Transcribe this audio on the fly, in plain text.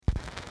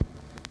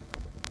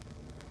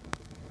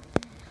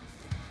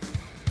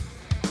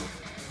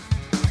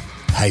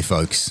Hey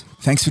folks,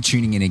 thanks for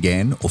tuning in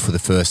again, or for the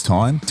first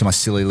time, to my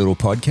silly little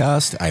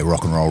podcast, A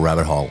Rock and Roll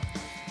Rabbit Hole,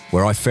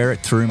 where I ferret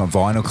through my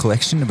vinyl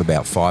collection of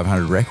about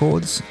 500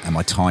 records and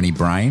my tiny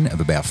brain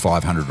of about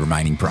 500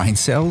 remaining brain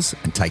cells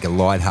and take a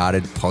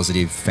light-hearted,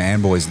 positive,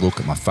 fanboys look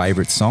at my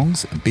favourite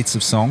songs and bits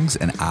of songs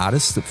and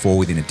artists that fall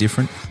within a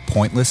different,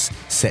 pointless,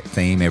 set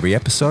theme every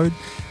episode,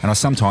 and I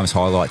sometimes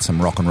highlight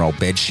some rock and roll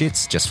bed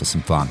shits just for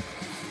some fun.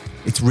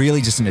 It's really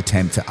just an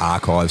attempt to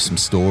archive some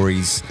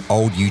stories,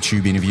 old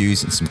YouTube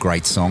interviews and some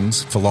great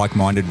songs for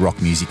like-minded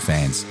rock music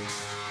fans.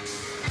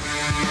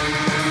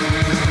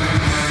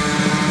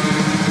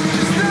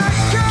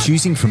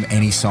 Choosing from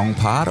any song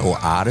part or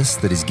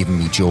artist that has given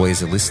me joy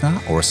as a listener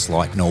or a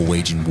slight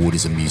Norwegian wood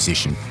as a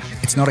musician.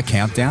 It's not a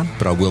countdown,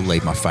 but I will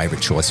leave my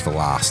favourite choice for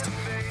last.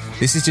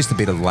 This is just a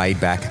bit of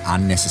laid-back,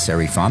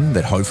 unnecessary fun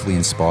that hopefully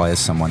inspires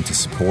someone to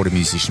support a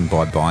musician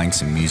by buying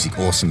some music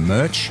awesome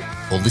merch,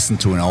 or listen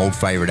to an old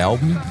favourite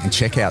album and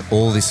check out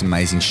all this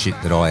amazing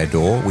shit that I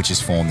adore, which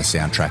has formed the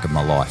soundtrack of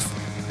my life.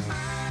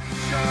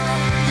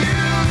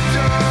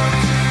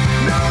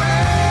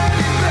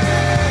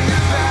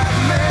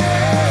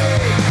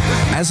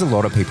 As a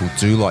lot of people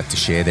do like to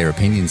share their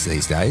opinions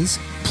these days,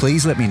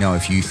 please let me know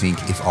if you think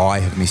if I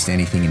have missed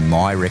anything in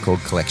my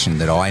record collection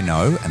that I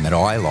know and that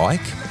I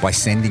like by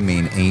sending me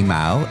an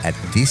email at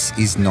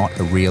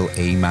thisisnotareal@,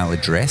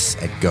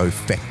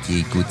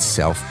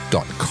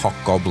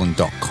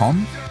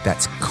 gofeckyegoodself.cockgoblin.com.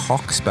 That's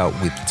cock spelt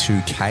with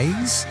 2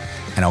 Ks,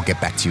 and I'll get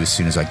back to you as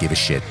soon as I give a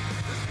shit.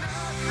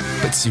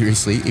 But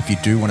seriously, if you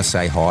do want to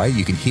say hi,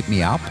 you can hit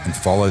me up and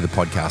follow the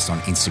podcast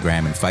on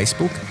Instagram and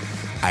Facebook,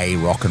 A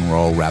Rock and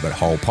Roll Rabbit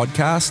Hole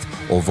Podcast,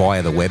 or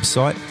via the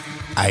website,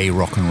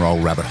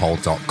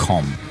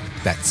 arockandrollrabbithole.com.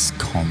 That's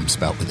com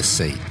spelt with a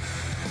C.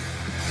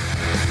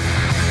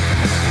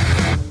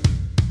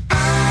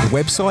 The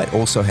website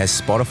also has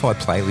Spotify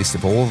playlist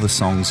of all of the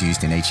songs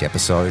used in each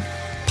episode,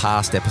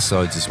 past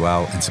episodes as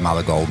well, and some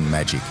other golden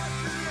magic.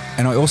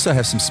 And I also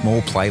have some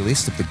small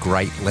playlists of the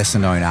great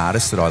lesser-known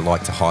artists that I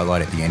like to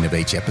highlight at the end of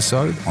each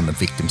episode on the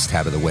Victims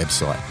tab of the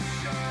website.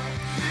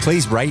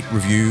 Please rate,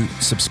 review,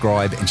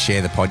 subscribe and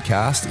share the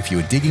podcast. If you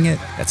are digging it,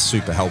 that's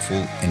super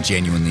helpful and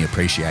genuinely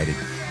appreciated.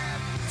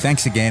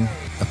 Thanks again,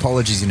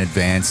 apologies in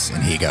advance,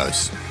 and here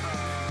goes.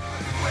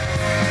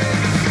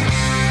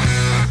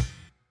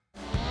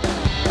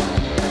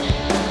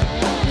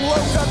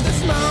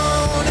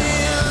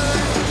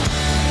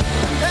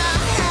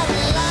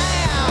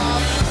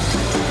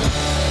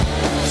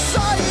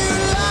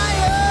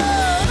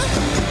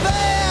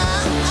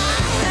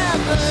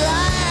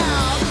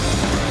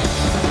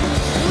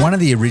 One of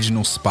the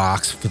original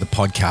sparks for the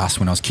podcast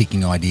when I was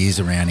kicking ideas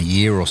around a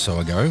year or so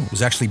ago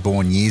was actually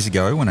born years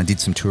ago when I did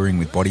some touring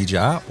with Body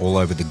Jar all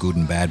over the good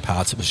and bad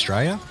parts of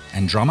Australia,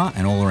 and drummer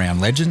and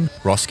all-around legend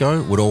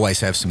Roscoe would always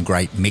have some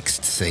great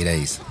mixed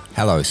CDs.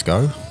 Hello,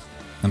 Sco.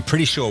 I'm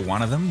pretty sure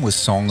one of them was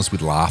songs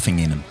with laughing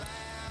in them.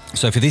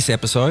 So for this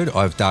episode,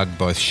 I've dug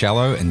both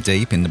shallow and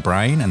deep in the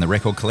brain and the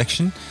record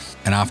collection,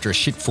 and after a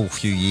shitful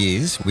few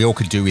years, we all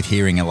could do with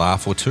hearing a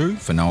laugh or two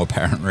for no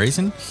apparent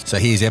reason. So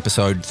here's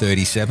episode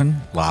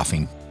 37,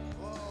 Laughing.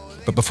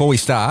 But before we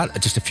start,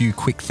 just a few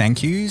quick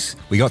thank yous.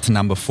 We got to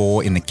number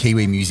 4 in the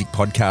Kiwi Music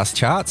Podcast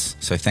charts,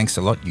 so thanks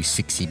a lot, you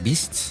sexy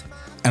beasts.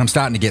 And I'm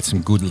starting to get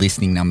some good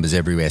listening numbers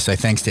everywhere, so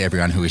thanks to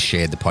everyone who has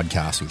shared the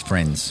podcast with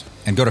friends.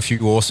 And got a few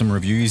awesome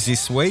reviews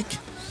this week.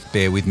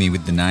 Bear with me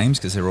with the names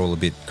because they're all a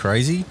bit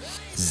crazy.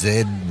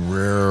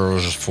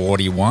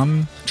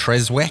 Z41,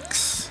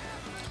 Treswex,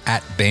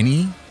 at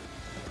Benny,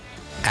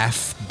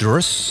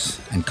 Afdrus,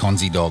 and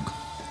Conzi Dog.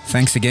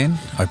 Thanks again.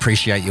 I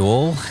appreciate you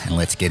all, and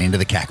let's get into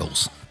the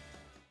cackles.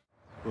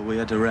 Well, we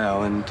had a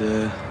row, and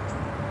I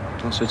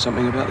said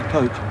something about the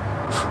Pope.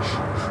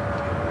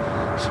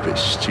 It's a bit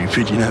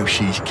stupid, you know,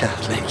 she's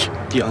Catholic.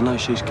 Yeah, I know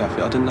she's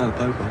Catholic. I didn't know the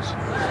Pope was.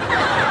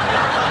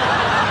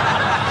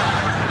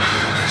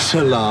 It's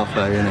a laugh,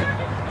 though, isn't it?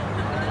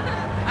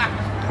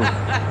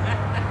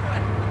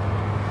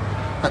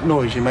 That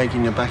noise you make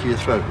in the back of your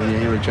throat when you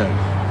hear a joke.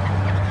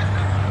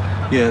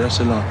 Yeah, that's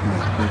a laugh.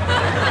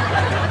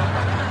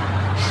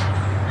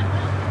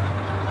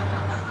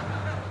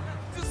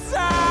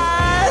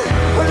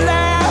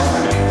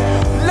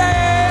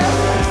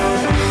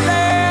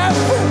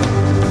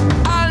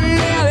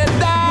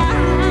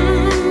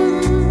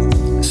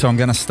 So I'm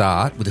going to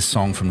start with a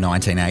song from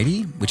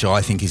 1980, which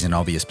I think is an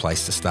obvious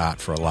place to start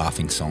for a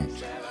laughing song.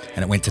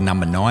 And it went to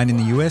number 9 in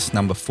the US,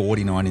 number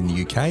 49 in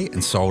the UK,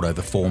 and sold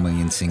over 4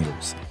 million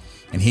singles.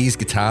 And here's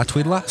guitar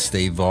twiddler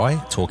Steve Vai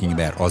talking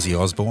about Ozzy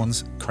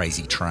Osbourne's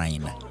Crazy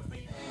Train.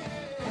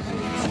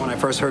 When I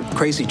first heard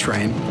Crazy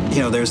Train,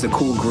 you know, there's the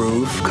cool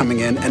groove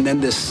coming in, and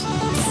then this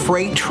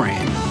freight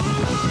train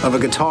of a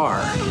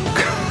guitar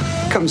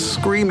comes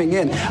screaming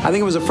in. I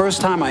think it was the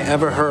first time I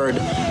ever heard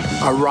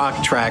a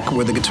rock track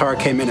where the guitar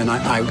came in and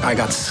I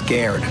got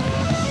scared.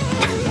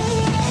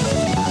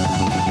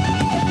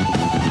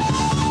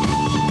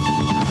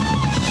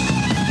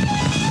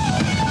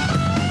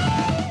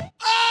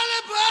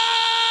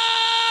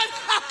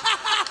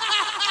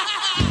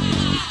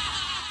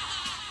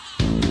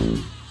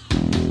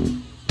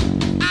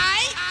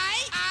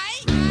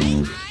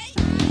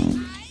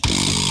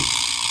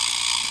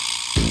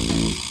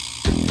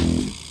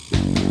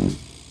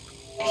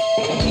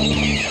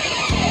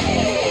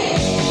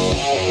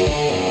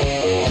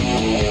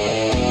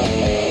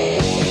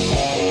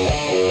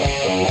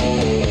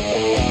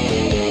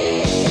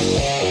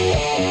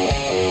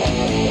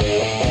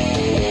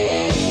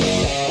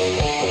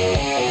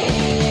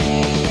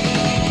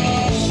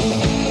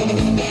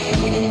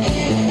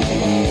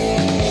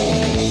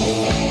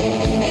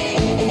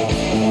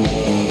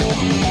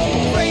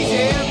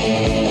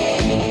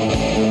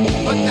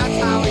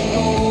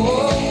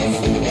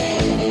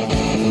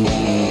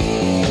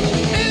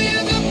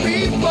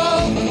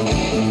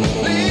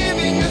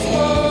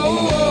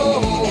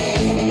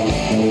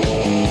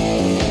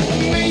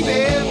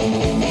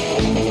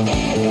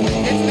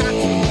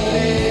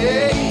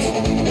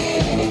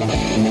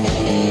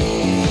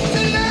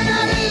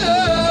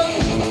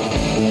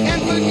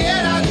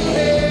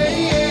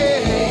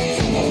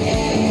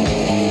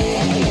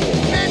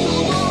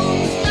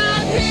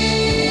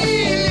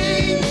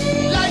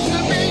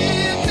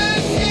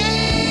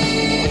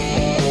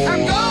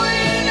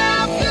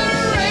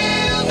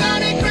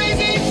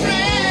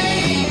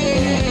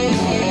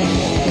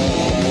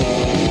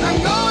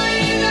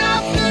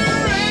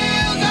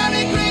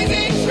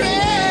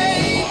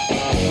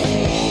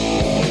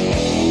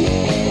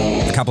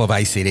 couple of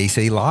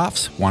AC/DC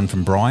laughs, one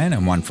from Brian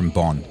and one from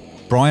Bon.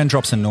 Brian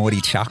drops a naughty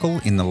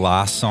chuckle in the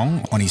last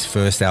song on his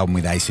first album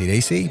with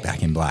AC/DC,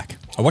 Back in Black.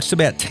 I watched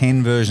about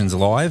 10 versions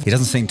live. He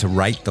doesn't seem to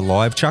rate the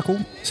live chuckle,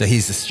 so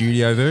here's the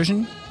studio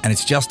version. And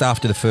it's just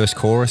after the first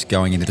chorus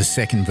going into the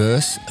second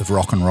verse of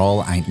Rock and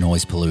Roll Ain't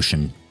Noise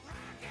Pollution.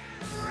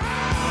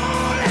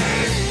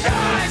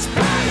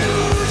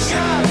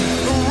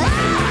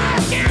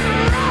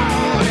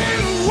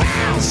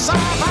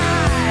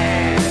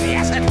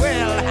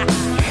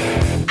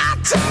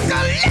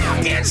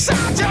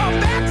 Inside your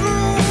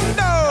bedroom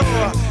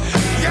door,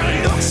 you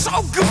look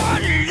so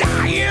good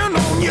lying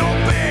on your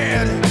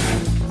bed.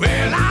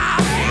 Well, I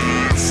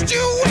asked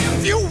you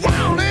if you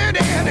wanted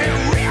any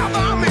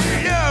rhythm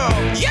in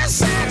love. You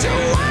said you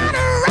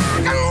wanted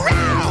rock and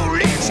roll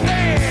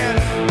instead.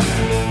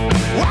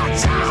 Well,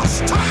 just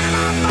talking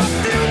about the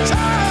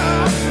future,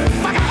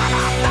 forget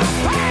about the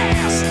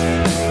past.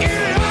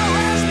 It'll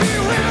always be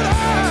with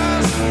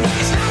us.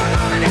 It's never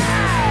gonna die,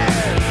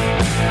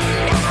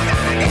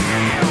 never gonna die.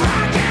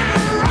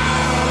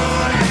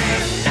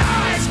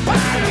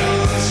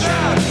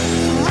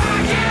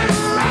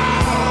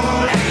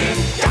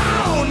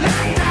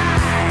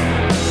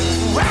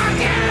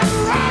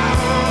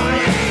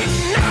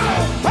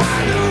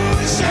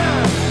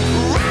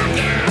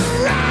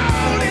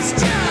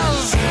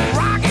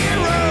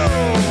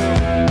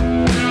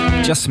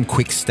 Just some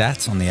quick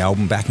stats on the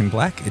album Back in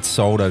Black. It's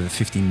sold over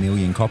 50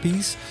 million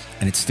copies,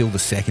 and it's still the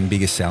second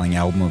biggest selling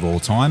album of all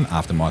time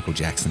after Michael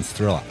Jackson's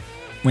Thriller.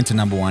 Went to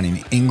number 1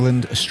 in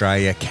England,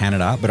 Australia,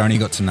 Canada, but only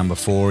got to number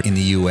 4 in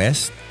the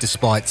US,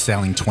 despite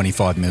selling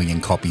 25 million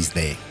copies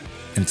there.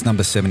 And it's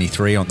number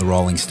 73 on the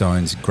Rolling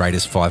Stones'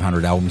 greatest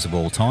 500 albums of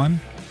all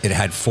time. It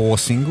had 4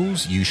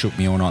 singles: You Shook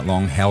Me All Night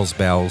Long, Hell's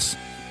Bells,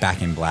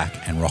 Back in Black,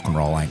 and Rock and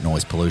Roll Ain't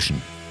Noise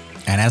Pollution.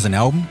 And as an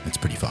album, it's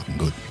pretty fucking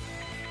good.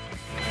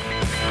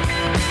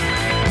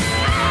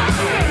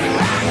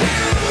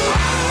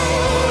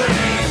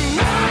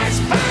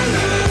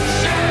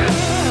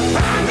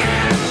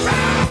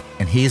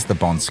 And here's the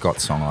Bon Scott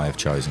song I have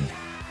chosen.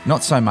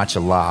 Not so much a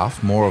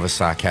laugh, more of a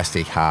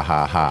sarcastic ha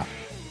ha ha.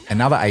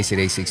 Another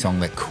AC/DC song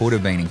that could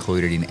have been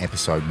included in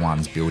episode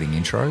 1's building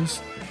intros.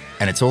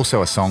 And it's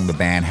also a song the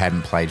band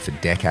hadn't played for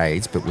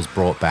decades but was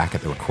brought back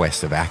at the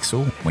request of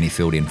Axl when he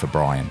filled in for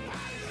Brian.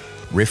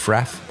 Riff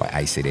Raff by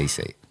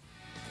AC/DC.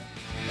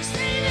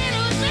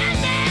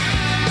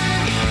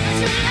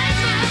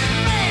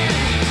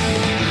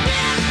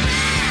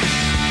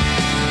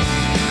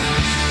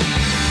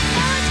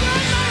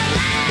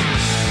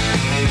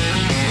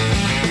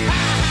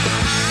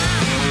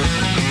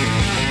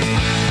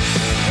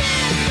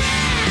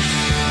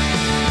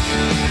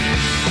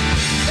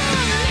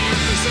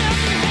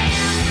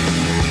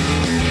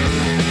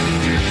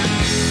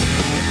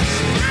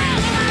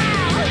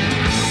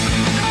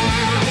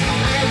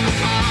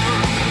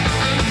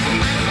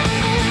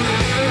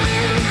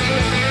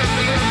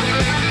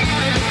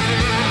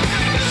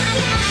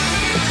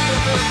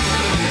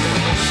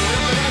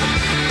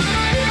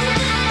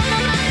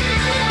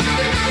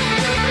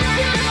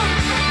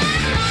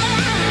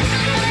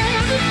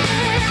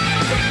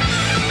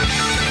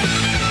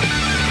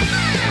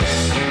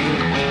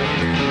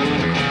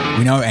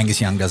 We know Angus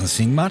Young doesn't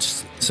sing much,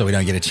 so we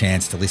don't get a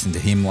chance to listen to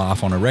him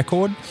laugh on a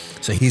record.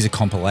 So here's a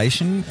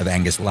compilation of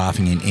Angus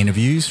laughing in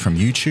interviews from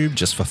YouTube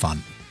just for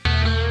fun.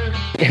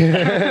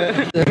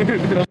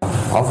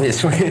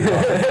 Obviously.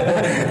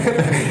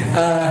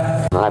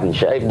 I haven't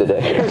shaved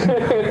today.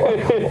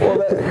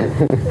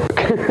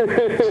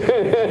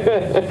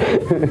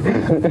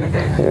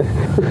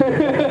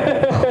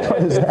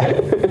 What is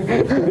that?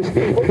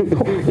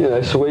 You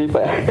know, sweep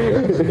back.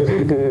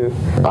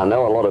 I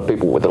know a lot of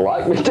people would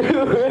like me to.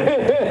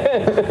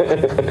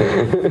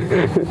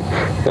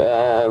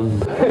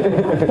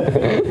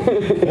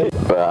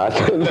 But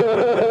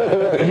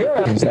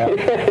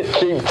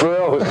cheap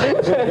thrills.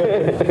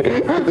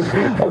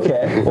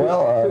 Okay,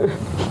 well,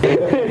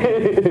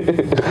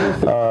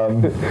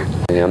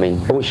 I mean,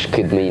 bush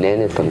could mean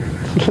anything.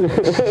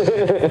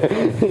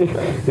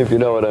 If you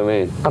know what I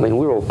mean. I mean,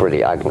 we're all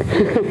pretty ugly.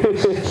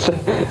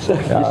 so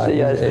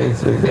you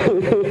see,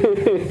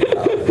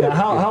 now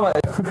how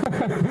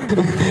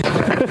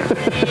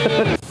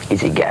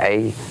is he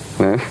gay?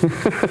 I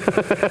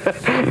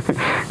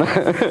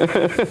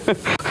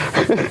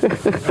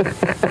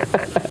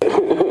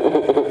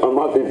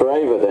might be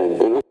braver then,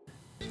 you know?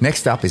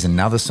 Next up is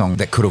another song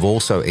that could have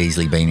also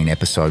easily been in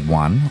episode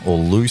 1 or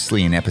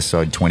loosely in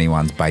episode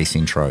 21's bass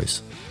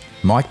intros.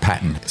 Mike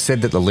Patton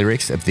said that the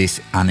lyrics of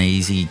this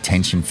uneasy,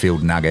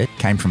 tension-filled nugget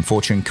came from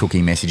fortune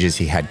cookie messages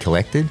he had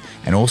collected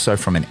and also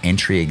from an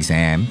entry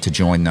exam to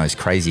join those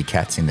crazy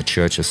cats in the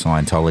Church of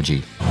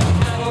Scientology.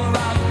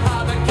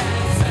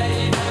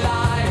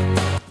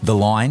 The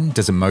line,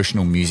 "Does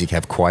emotional music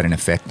have quite an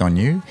effect on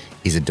you?"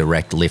 is a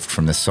direct lift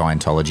from the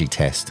Scientology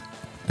test.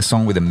 A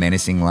song with a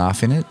menacing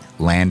laugh in it,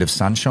 Land of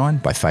Sunshine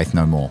by Faith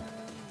No More.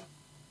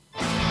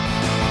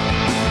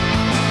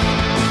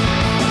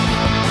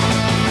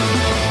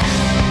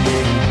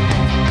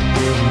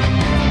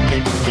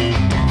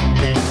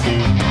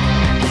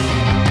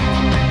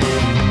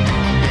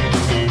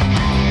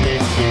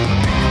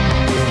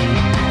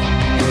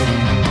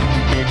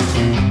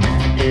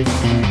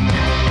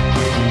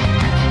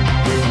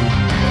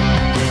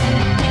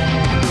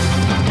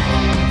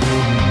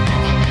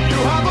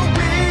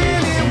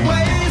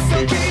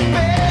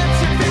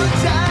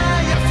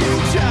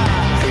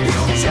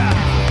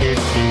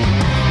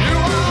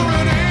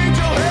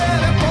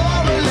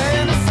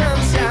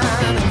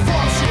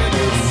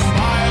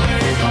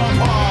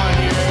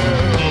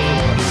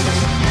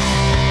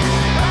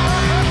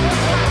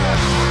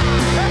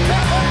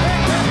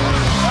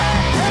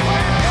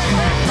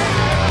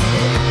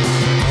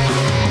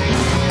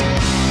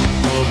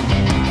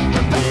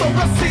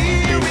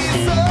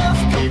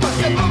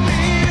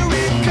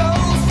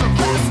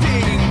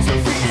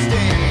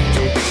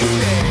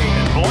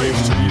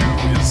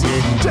 is a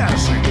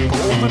dashing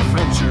bold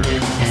adventure.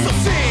 So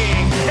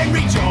sing and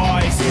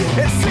rejoice,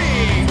 and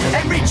sing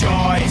and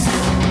rejoice.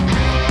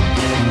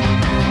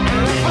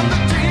 For the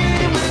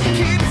dream that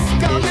keeps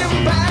coming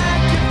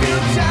back,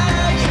 your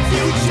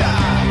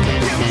future.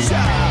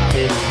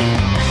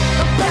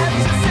 Pat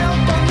yourself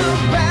on the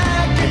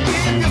back and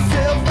give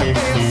yourself a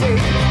fancy,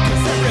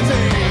 'cause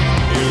everything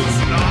is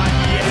not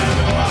yet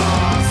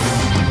lost.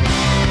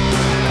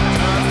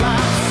 Does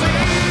life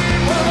seem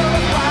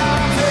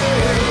worthwhile to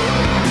you?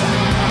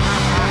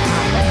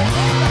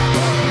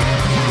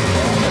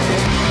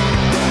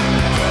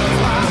 Does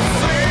life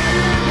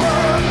seem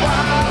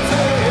worthwhile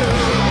to you?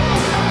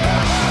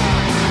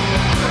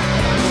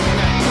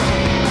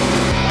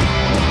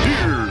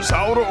 Here's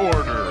how to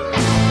order.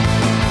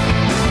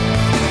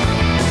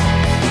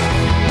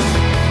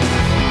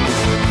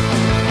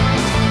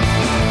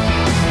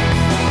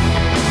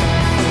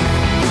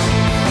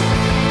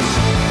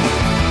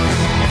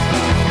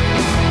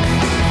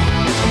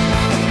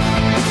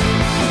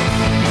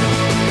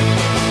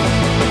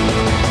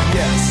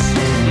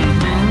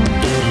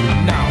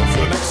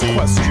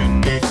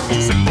 Question.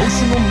 Does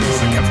emotional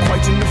music have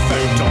quite an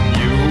effect on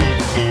you?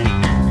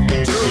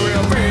 Do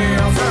you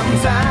feel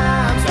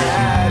sometimes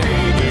that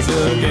age is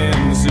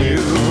against you?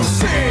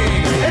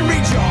 Sing and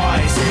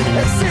rejoice,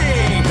 and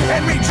sing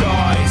and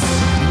rejoice.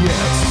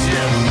 Yes,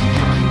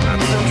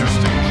 that's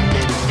interesting.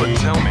 But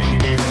tell me,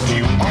 do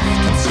you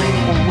often sing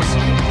or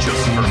whistle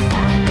just for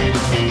fun?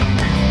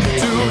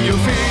 Do you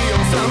feel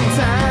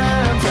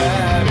sometimes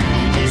that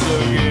age is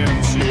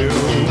against you?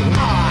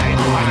 I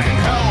can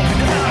help,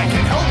 and I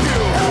can help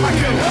you. I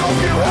can help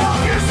you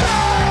help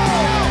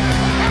yourself.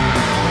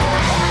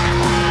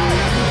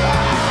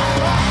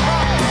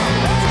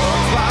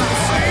 Does life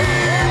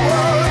seem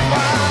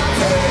worthwhile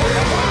to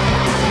you?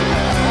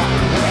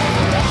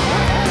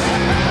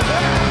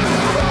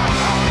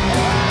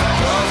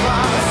 Does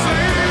life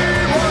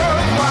seem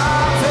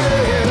worthwhile to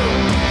you?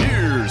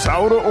 Here's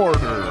how to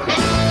order.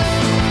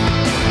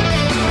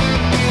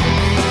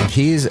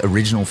 Here's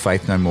original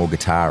Faith No More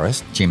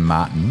guitarist Jim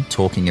Martin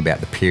talking about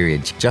the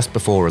period just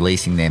before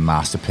releasing their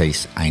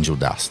masterpiece, Angel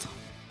Dust.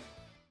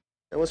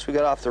 And once we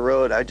got off the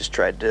road, I just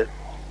tried to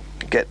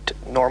get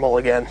normal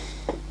again.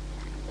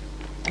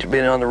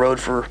 Been on the road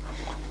for,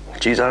 I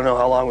don't know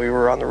how long we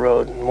were on the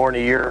road, more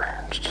than a year,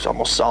 just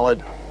almost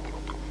solid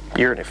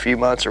year and a few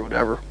months or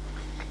whatever.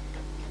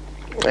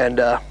 And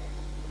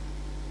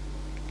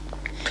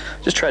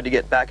just tried to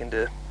get back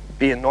into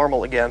being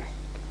normal again.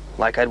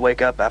 Like I'd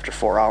wake up after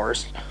 4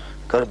 hours,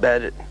 go to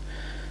bed,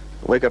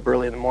 wake up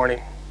early in the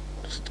morning,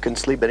 just couldn't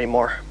sleep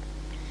anymore.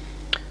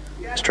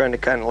 Just trying to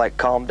kind of like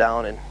calm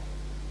down, and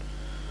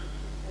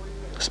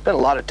spent a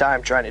lot of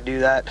time trying to do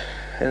that,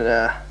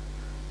 and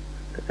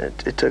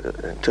it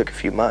took a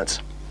few months.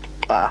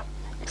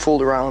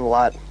 Fooled around a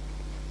lot,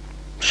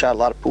 shot a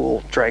lot of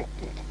pool, drank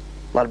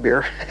a lot of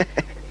beer,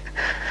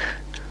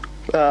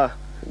 go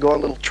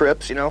on little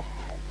trips,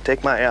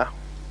 take my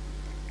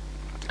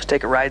just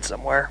take a ride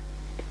somewhere.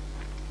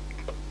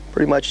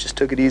 Pretty much just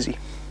took it easy.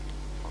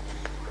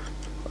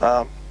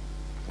 It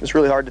was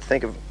really hard to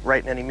think of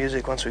writing any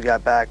music once we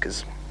got back,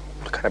 because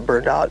I was kind of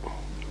burned out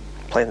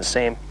playing the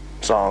same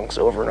songs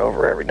over and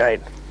over every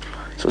night.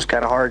 So it was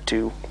kind of hard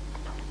to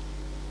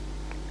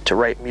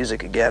write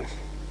music again.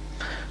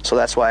 So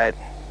that's why I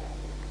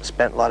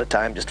spent a lot of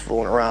time just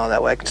fooling around.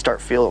 That way I can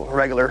start feeling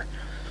regular,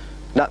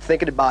 not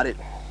thinking about it.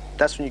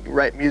 That's when you can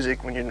write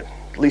music, when you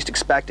least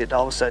expect it.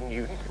 All of a sudden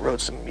you wrote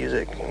some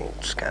music and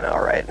it's kind of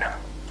all right.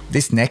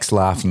 This next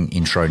laughing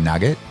intro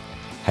nugget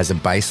has a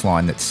bass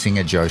line that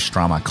singer Joe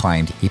Strummer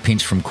claimed he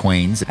pinched from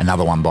Queen's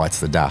Another One Bites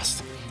the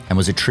Dust, and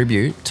was a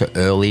tribute to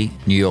early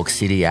New York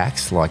City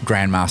acts like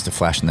Grandmaster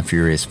Flash and the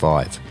Furious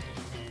Five.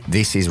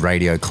 This is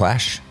Radio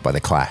Clash by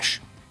The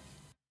Clash.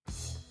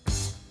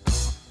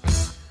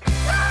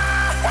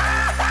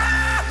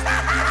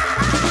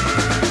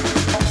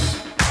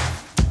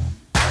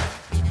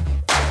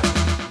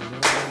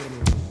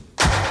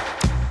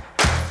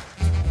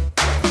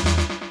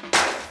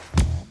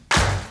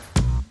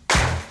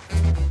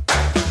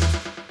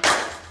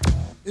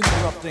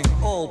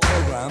 All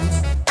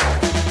programs.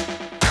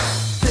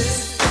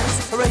 This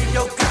is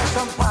Radio Clash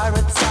on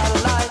Pirate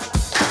Satellite,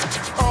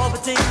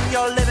 orbiting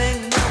your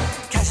living room,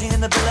 cashing in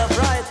the Bill of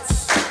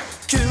Rights,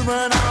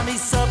 human army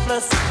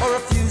surplus, or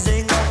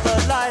refusing of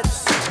the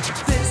lights.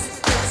 This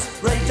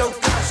is Radio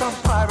Clash on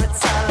Pirate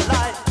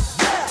Satellite.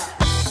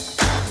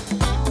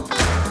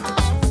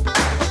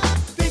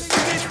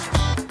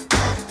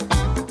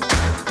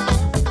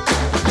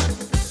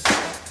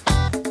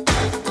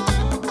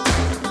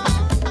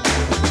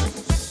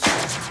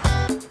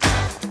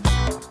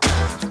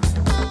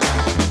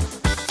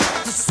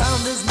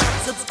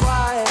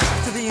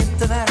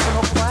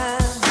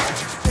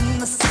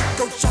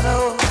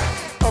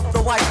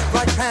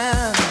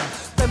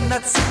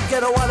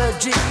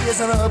 Is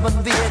an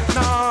urban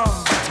Vietnam,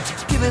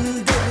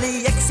 giving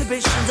deadly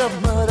exhibitions of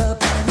murder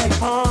by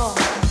napalm.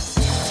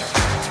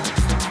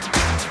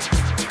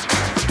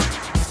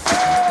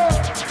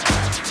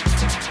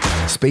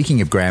 Speaking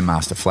of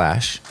Grandmaster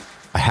Flash,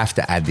 I have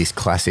to add this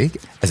classic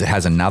as it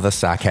has another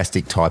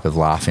sarcastic type of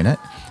laugh in it,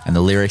 and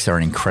the lyrics are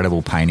an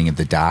incredible painting of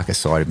the darker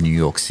side of New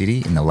York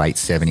City in the late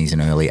 70s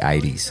and early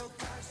 80s.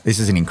 This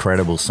is an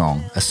incredible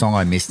song, a song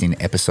I missed in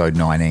episode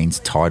 19's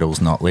Titles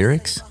Not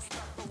Lyrics,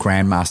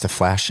 Grandmaster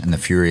Flash and the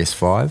Furious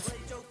Five,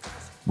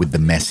 with The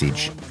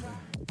Message.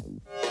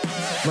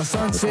 My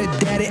son said,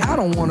 Daddy, I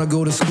don't want to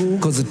go to school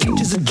because the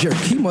teacher's a jerk.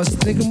 He must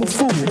think I'm a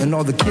fool and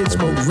all the kids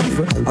smoke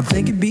reefer. I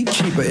think it'd be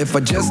cheaper if I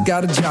just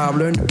got a job,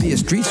 learn to be a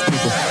street sweeper.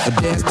 I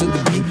dance to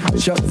the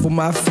beat, shuffle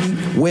my feet,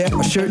 wear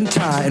a shirt and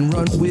tie and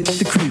run with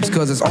the creeps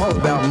because it's all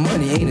about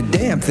money, ain't a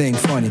damn thing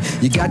funny.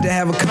 You got to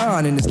have a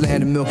con in this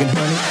land of milk and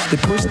honey.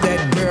 They pushed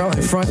that girl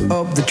in front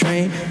of the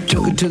train,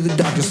 took her to the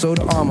doctor, sewed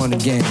her arm on the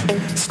game.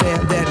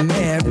 Stabbed that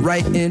man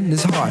right in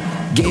his heart,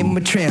 gave him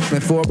a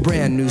transplant for a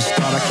brand new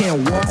start. I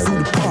can't walk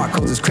through the park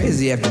cause it's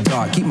crazy after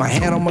dark. Keep my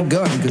hand on my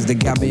gun cause they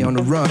got me on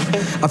the run.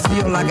 I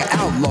feel like an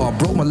outlaw,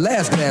 broke my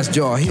last glass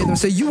jaw. Hear them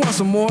say, you want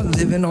some more?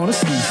 Living on a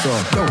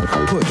seesaw.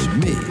 Don't push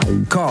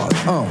me cause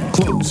I'm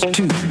close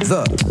to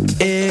the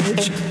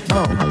edge.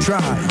 I'm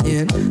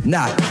trying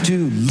not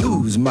to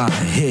lose my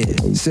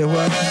head. You say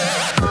what?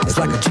 It's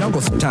like a jungle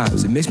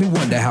sometimes. It makes me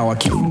wonder how I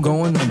keep from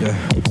going under.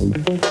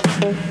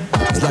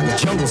 It's like a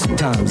jungle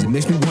sometimes. It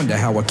makes me wonder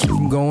how I keep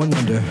from going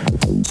under.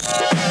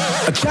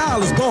 A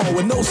child is born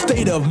with no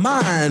state of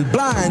mind,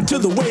 blind to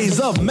the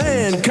ways of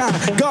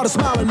mankind. God is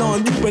smiling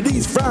on you, but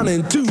he's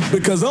frowning too,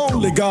 because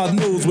only God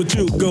knows what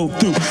you'll go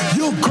through.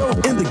 You'll grow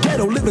in the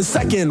ghetto, living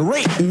second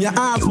rate, and your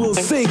eyes will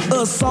sing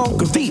a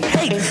song of deep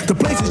hate. The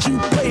places you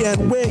play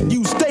and where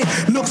you stay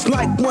looks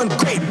like one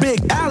great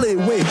big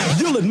alleyway.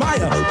 You'll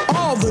admire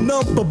all the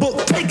number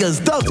book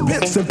takers, thugs,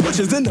 pimps, and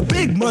pushers, and the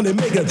big money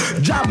makers,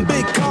 driving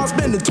big cars,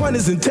 spending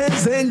 20s and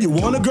 10s, and you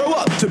want to grow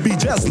up to be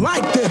just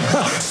like them.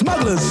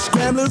 Smugglers,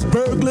 scramblers,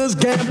 burglars,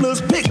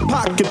 gamblers,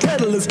 pickpocket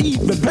peddlers,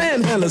 even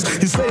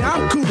panhandlers. You say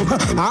I'm cool,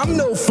 I'm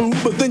no fool,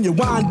 but then you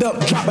wind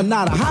up dropping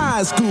out of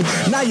high school.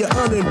 Now you're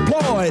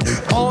unemployed,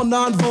 all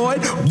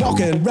non-void,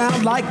 walking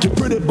around like your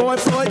pretty boy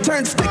Floyd.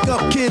 Turned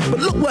stick-up kid, but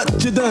look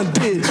what you done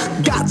did.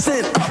 Got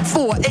sent up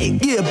for an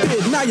 8-year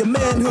bid. Now your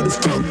manhood is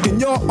took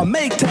and you're a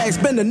make tag.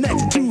 Spend the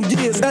next 2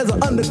 years as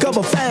an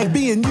undercover fag,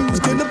 being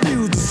used and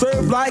abused to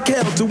serve like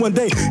hell. Till one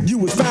day you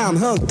was found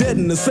hung dead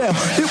in a cell.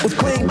 It was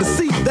plain to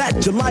see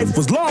that your life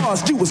was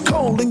lost. You was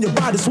cold and your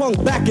body swung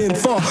back and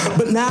forth.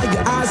 But now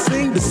your eyes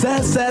sing the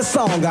sad, sad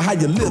song of how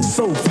you live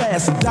so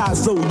fast and die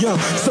so young.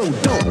 So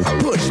don't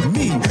push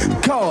me,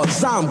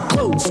 cause I'm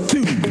close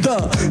to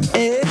the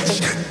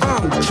edge.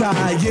 I'm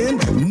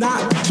trying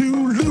not to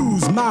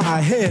lose my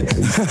head.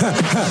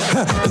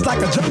 It's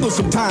like a jungle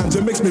sometimes.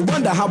 It makes me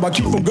wonder how I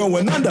keep from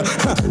going under.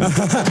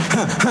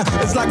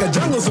 It's like a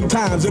jungle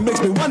sometimes. It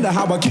makes me wonder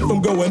how I keep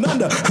from going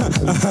under.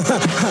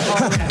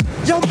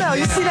 Yo, Mel,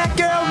 you see that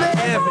girl, man?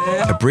 Yeah,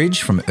 man. A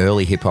bridge from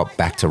early hip-hop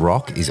back to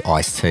rock is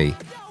Ice-T,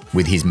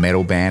 with his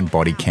metal band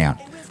Body Count,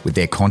 with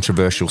their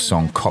controversial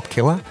song Cop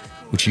Killer,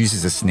 which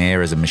uses a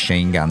snare as a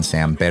machine gun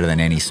sound better than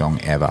any song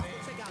ever.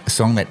 A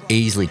song that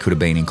easily could have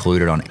been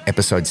included on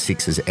episode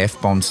 6's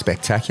F-Bomb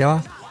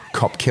Spectacular,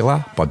 Cop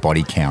Killer by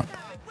Body Count.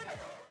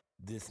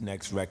 This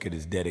next record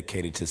is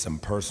dedicated to some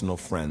personal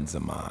friends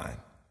of mine,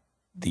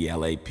 the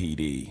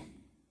LAPD.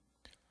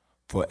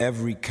 For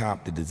every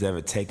cop that has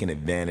ever taken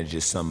advantage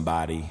of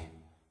somebody,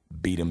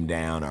 beat them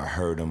down or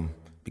hurt them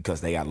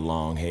because they got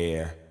long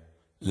hair,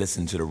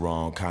 listened to the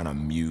wrong kind of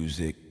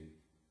music,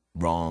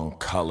 wrong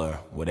color,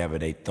 whatever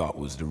they thought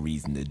was the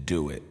reason to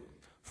do it.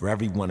 For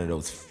every one of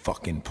those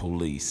fucking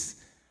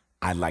police,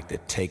 I'd like to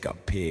take a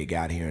pig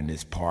out here in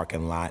this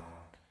parking lot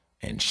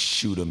and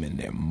shoot them in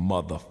their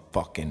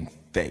motherfucking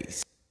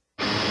face.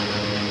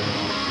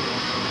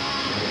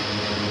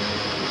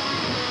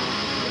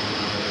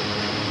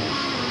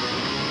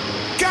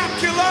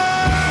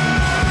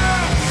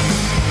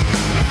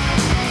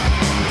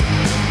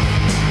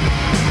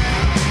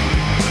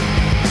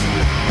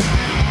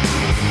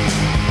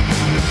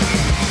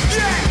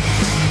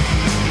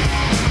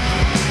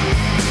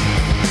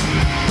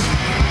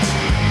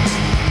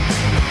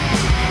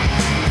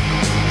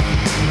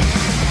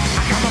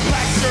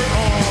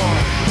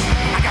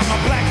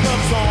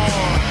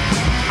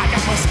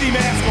 Ski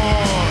mask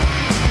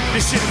on.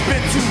 This shit's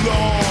been too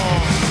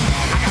long.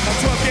 I got my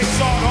truck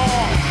exhaust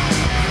on.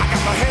 I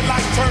got my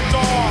headlight turned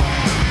on.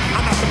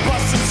 I'm out to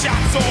bust some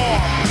shots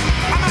off.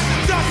 I'm out to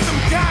dust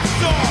some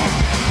cops off.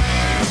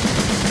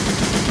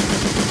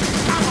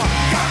 I'm a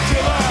cop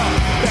killer,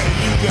 better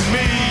you than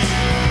me.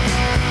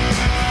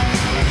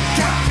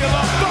 Cop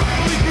killer, fuck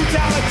police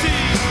brutality.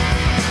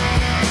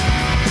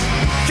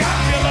 Cop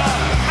killer,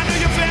 I know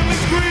your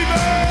family's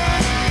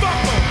grieving. Fuck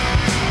them.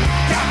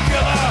 Cop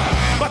killer.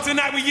 But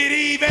tonight we get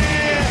even.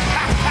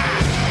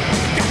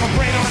 Got my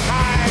brain on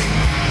high.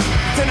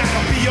 Tonight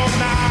I'll be all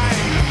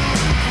night.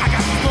 I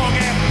got this long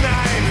ass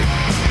knife,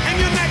 and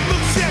your neck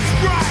looks just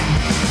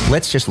right.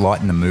 Let's just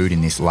lighten the mood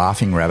in this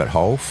laughing rabbit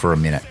hole for a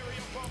minute.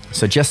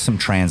 So just some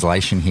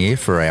translation here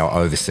for our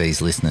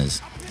overseas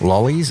listeners.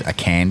 Lollies are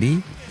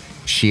candy,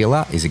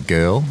 Sheila is a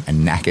girl,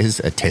 and knackers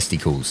are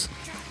testicles.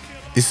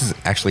 This is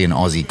actually an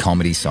Aussie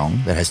comedy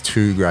song that has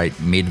two great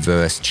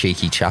mid-verse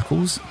cheeky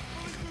chuckles.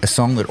 A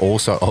song that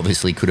also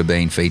obviously could have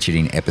been featured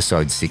in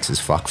episode 6's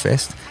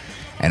Fuckfest,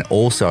 and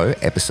also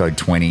episode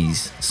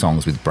 20's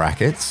Songs with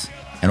Brackets,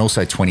 and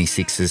also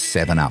 26's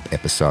 7-Up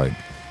episode.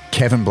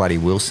 Kevin Bloody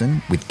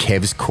Wilson with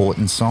Kev's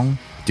Corton song,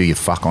 Do You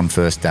Fuck on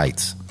First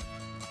Dates?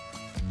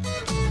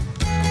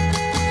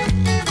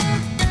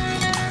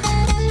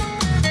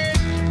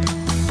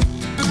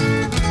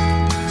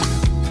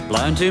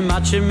 Blown too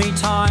much of me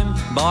time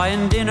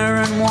buying dinner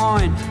and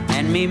wine,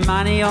 and me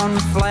money on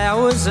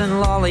flowers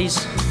and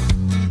lollies,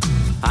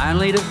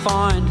 only to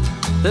find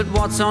that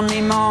what's on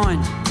me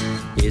mind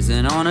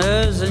isn't on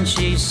hers and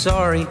she's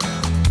sorry.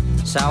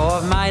 So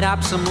I've made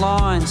up some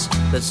lines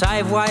that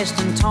save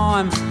wasting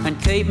time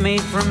and keep me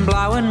from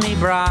blowing me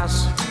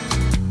brass.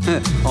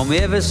 I'm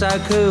ever so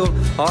cool,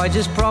 I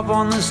just prop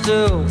on the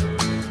stool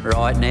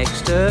right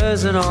next to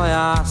hers and I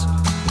ask,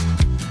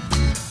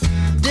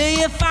 do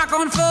you fuck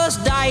on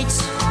first dates?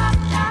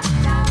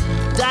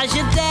 Does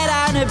your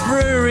dad own a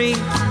brewery?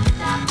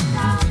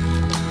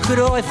 Could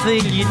I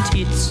feel your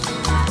tits?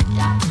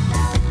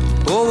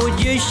 Or would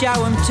you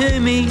show them to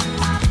me?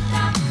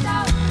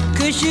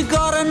 'Cause you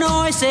got a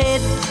nice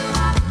head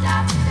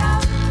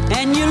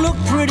and you look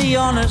pretty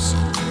honest.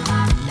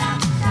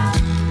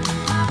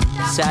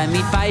 So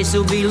me face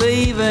will be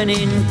leaving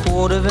in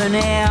quarter of an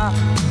hour.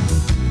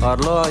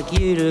 I'd like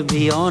you to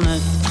be on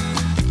it.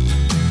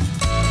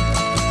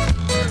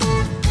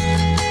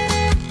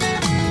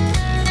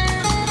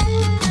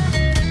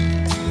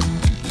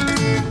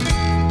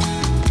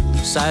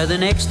 So the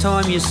next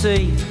time you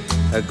see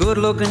a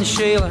good-looking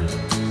Sheila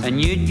and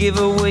you'd give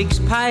a week's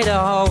pay to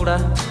hold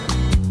her,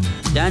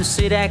 don't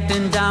sit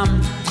acting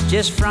dumb,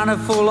 just front her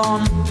full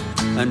on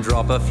and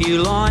drop a few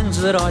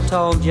lines that I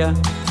told you.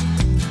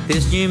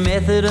 This new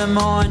method of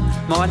mine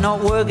might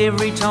not work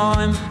every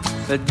time,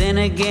 but then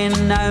again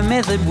no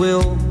method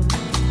will.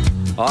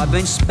 I've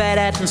been spat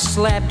at and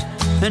slapped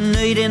and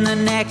kneed in the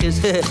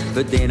knackers,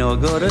 but then I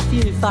got a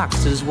few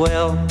fucks as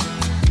well.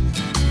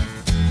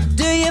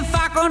 Do you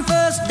fuck on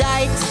first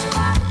dates?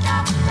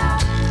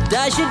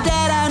 Does your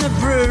dad own a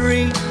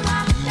brewery?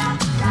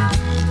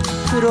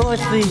 Could I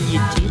feel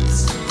your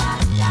tits?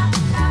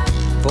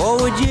 Or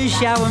would you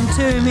show them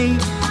to me?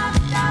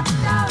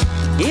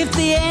 If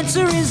the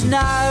answer is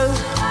no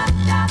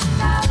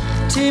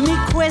to me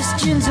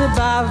questions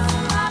above,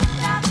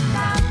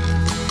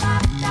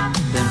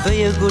 then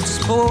be a good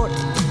sport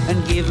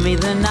and give me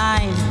the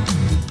name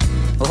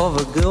of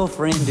a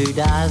girlfriend who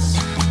does.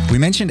 We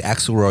mentioned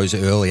Axl Rose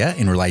earlier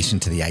in relation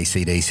to the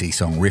AC/DC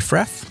song Riff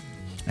Raff,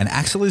 and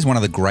Axl is one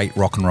of the great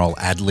rock and roll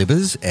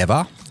ad-libbers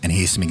ever, and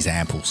here's some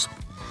examples.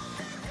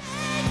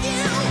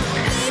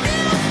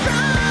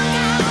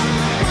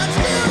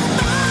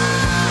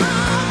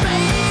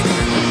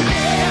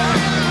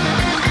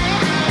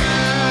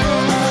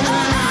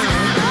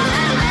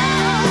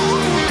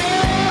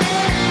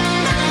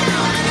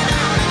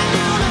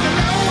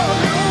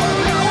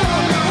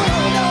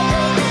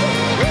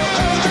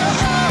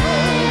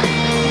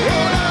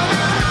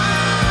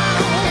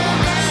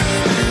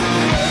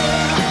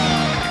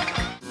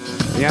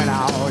 You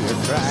know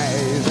you're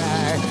crazy.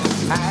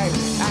 Hey,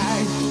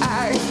 hey,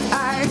 hey,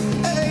 hey,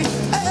 hey,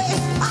 hey.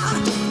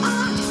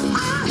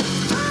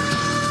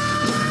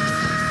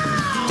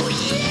 Oh,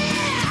 yeah.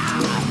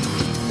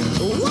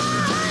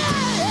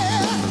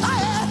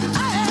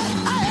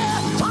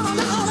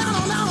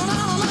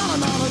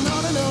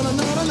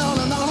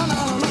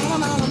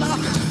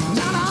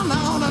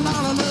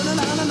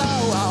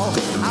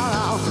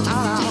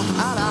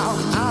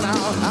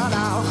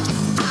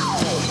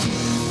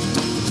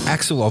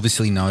 Axl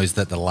obviously knows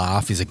that the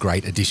laugh is a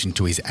great addition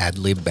to his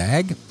ad-lib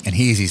bag, and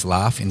here's his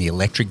laugh in the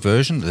electric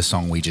version of the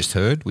song we just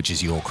heard, which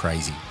is You're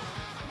Crazy.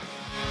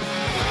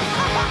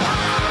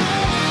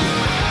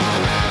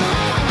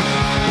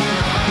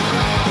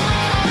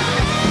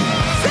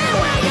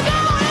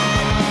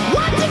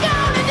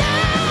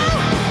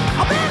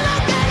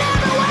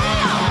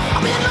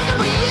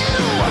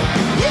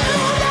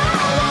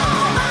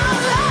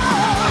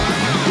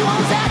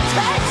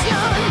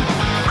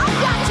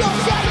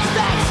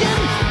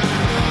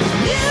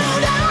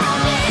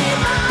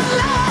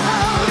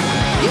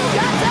 You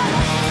got to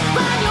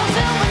find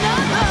yourself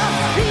another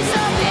piece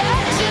of the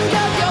action.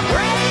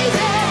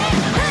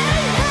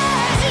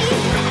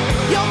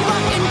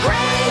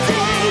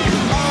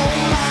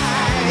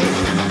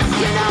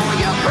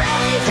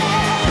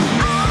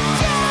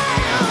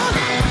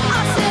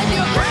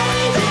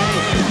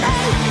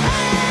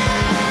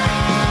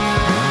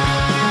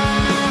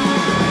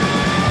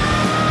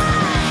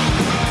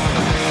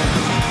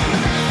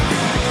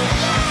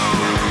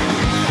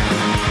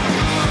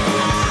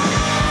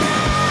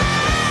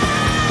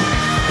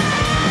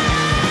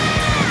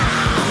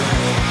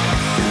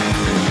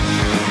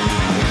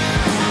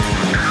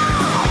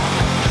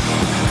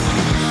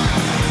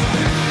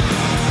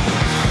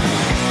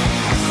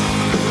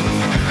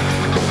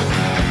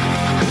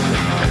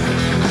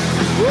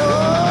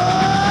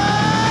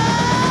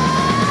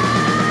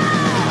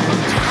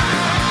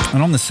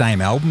 On the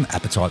same album,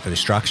 Appetite for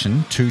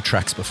Destruction, 2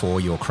 tracks before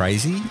You're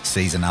Crazy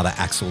sees another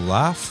Axl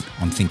laugh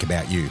on Think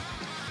About You.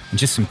 And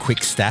just some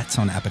quick stats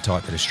on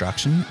Appetite for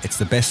Destruction. It's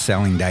the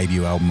best-selling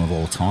debut album of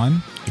all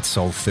time. It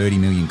sold 30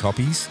 million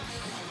copies,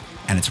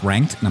 and it's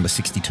ranked number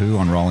 62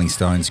 on Rolling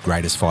Stone's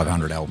greatest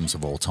 500 albums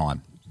of all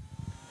time.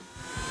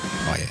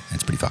 Oh yeah,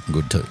 it's pretty fucking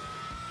good too.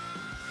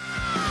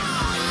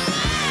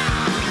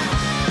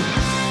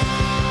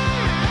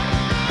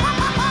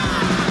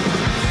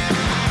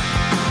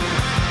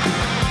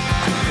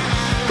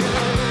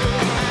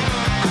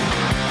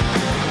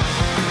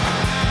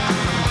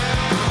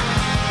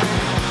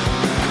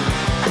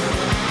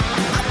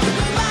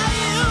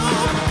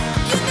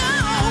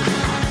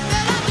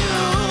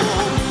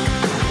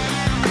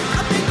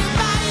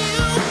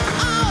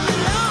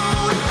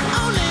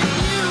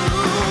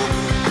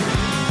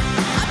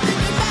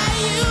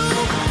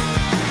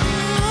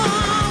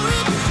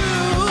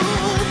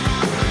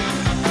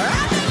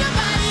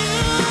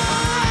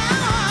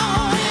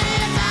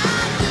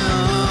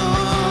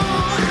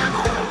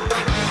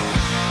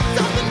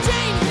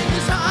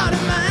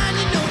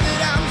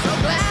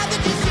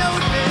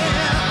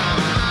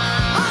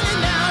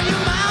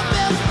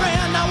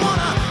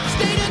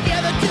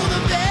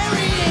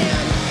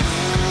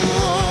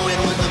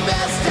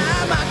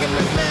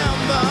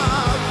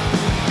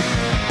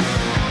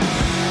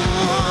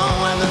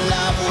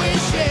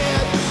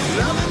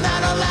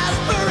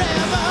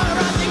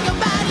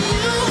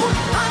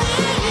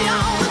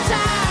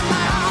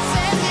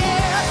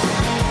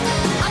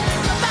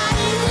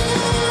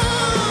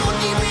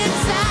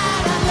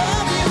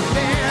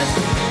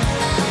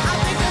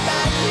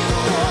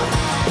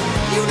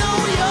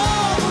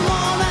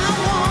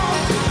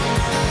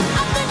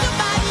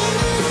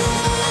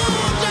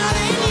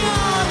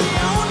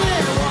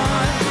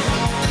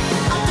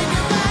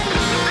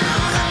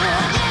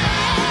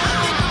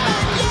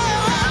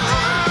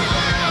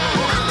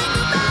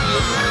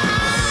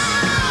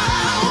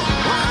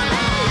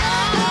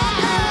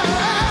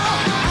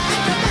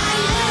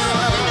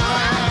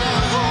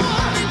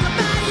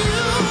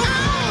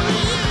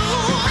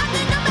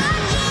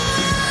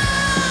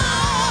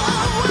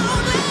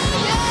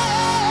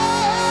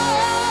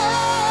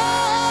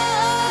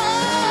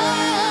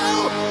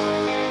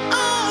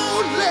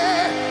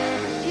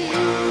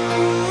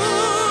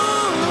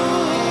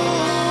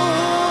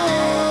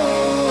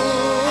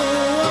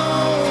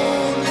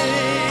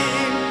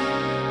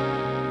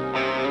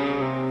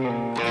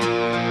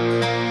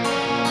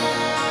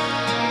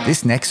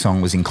 This next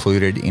song was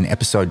included in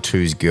episode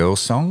 2's Girls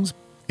Songs.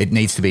 It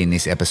needs to be in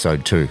this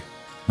episode too.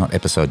 Not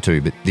episode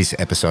 2, but this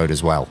episode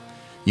as well.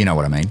 You know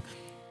what I mean.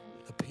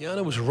 The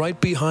piano was right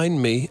behind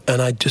me,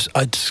 and I just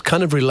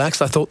kind of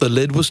relaxed. I thought the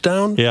lid was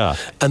down. Yeah.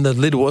 And the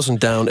lid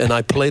wasn't down, and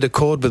I played a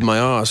chord with my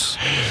arse.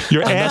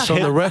 Your and ass that's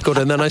on the record,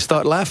 and then I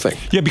start laughing.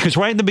 Yeah, because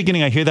right in the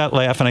beginning I hear that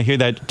laugh and I hear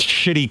that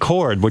shitty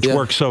chord, which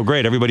works so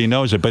great. Everybody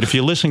knows it. But if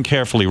you listen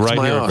carefully right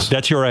here, ass.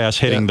 that's your ass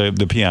hitting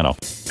the piano.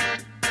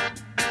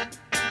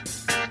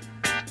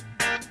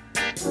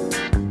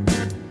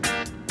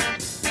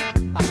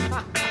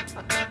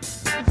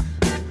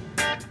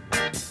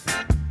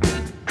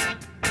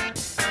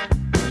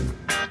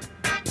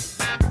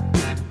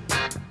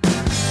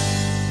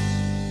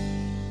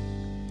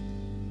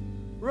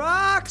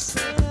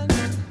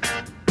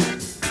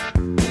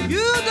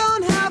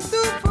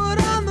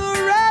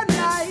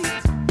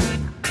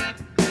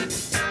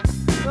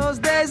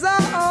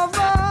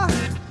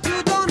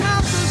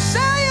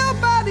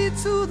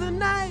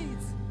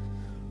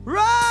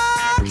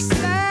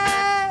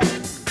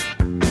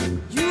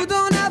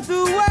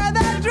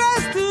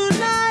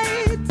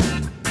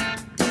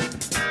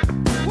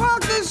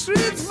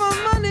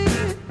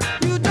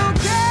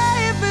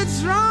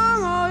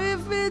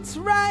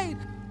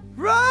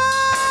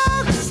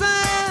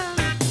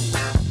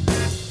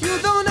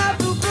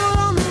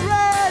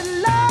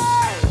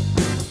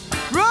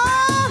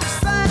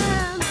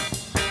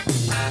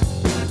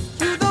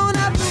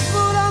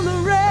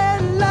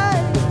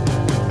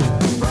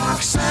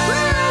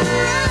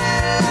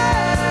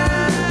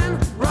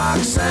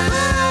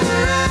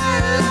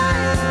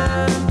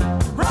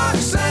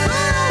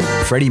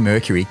 Freddie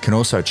Mercury can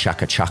also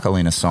chuck a chuckle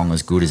in a song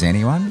as good as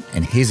anyone,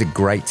 and here's a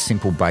great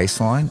simple bass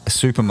line, a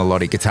super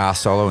melodic guitar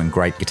solo and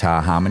great guitar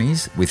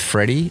harmonies with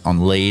Freddie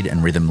on lead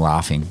and rhythm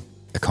laughing,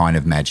 a kind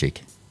of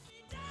magic.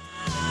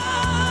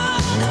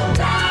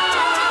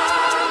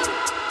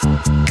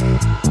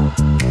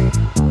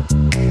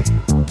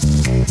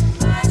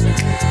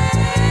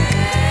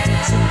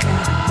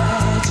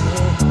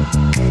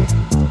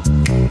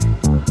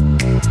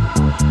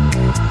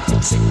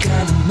 It's a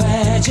kind of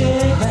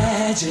magic,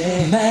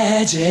 magic,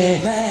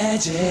 magic,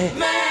 magic,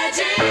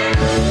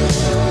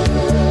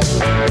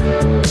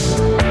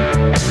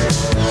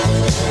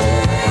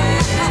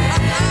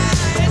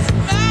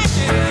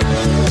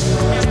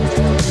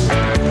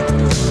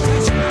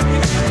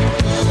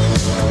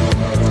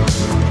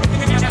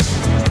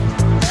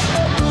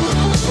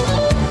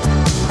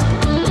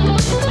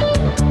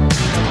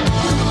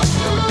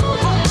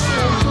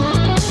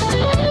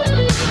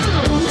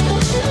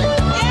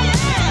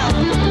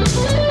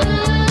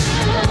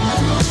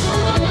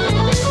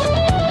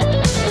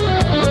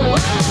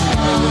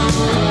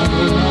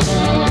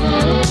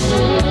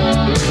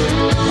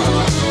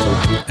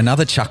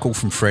 Another chuckle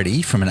from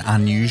Freddie from an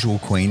unusual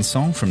Queen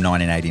song from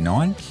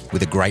 1989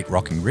 with a great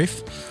rocking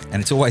riff.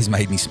 And it's always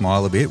made me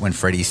smile a bit when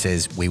Freddie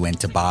says, "We went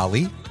to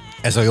Bali,"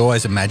 as I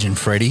always imagine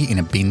Freddie in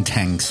a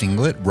Bintang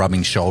singlet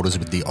rubbing shoulders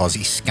with the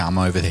Aussie scum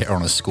over there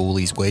on a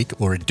schoolies week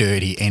or a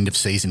dirty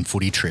end-of-season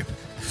footy trip.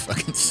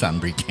 Fucking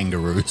Sunbury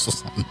Kangaroos or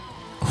something.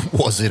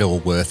 Was it all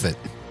worth it?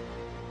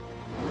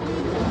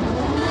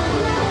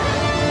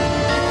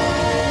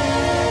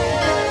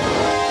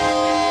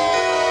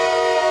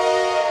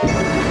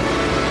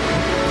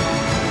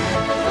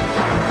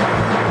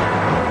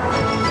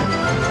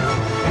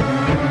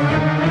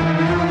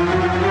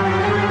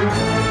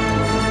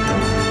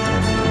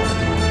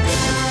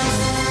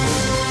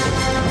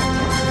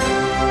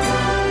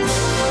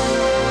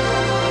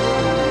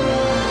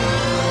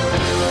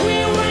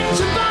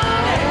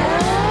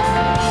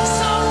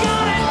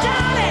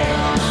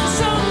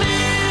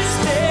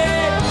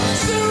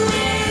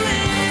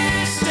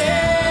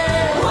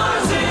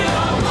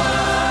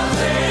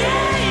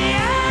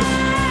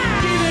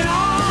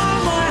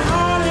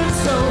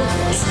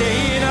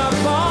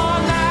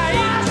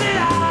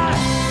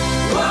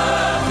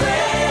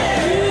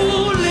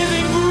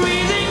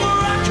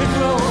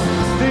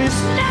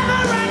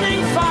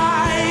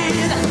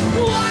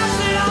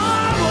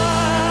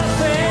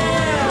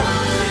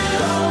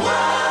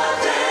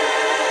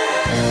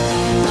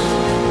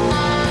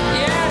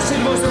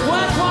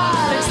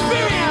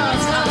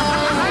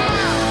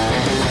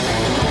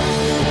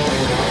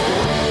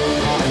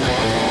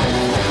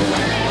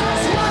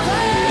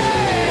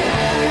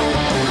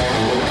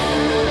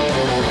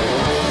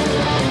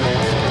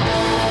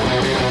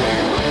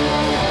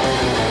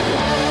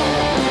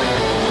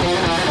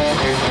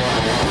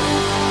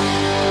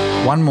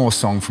 One more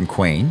song from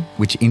Queen,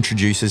 which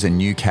introduces a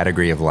new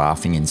category of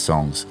laughing in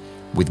songs,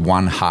 with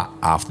One Hut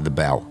After the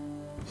Bell.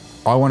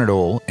 I Want It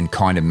All and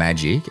Kind of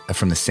Magic are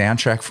from the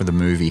soundtrack for the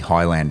movie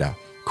Highlander.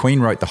 Queen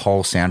wrote the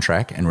whole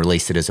soundtrack and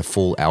released it as a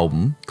full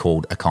album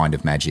called A Kind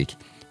of Magic.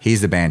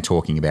 Here's the band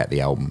talking about the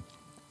album.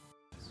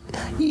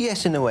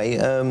 Yes, in a way.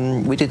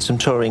 We did some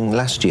touring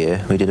last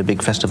year. We did a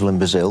big festival in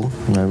Brazil,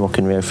 Rock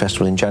in Rio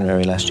Festival in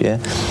January last year.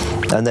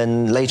 And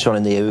then later on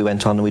in the year we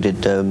went on and we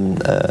did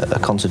a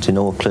concert in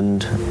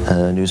Auckland,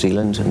 New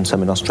Zealand, and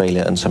some in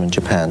Australia and some in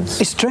Japan.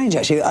 It's strange,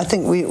 actually. I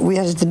think we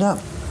added it up.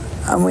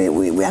 And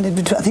we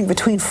added, I think,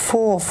 between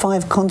 4 or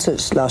 5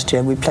 concerts last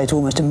year, we played to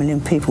almost 1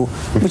 million people,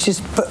 which is,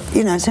 but,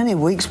 it's only a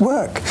week's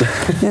work.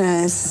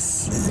 It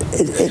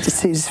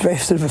seems a very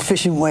sort of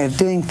efficient way of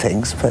doing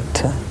things,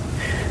 but...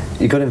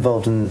 You got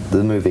involved in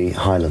the movie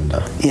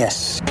Highlander?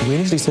 Yes. We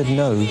initially said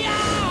no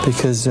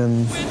because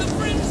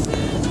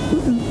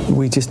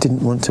we just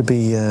didn't want to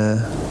be...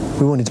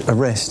 we wanted a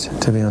rest,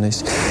 to be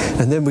honest.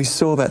 And then we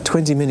saw about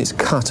 20 minutes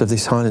cut of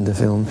this Highlander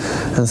film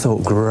and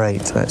thought,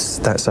 great,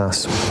 that's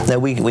us. No,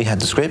 we had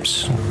the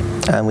scripts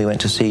and we went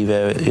to see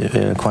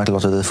quite a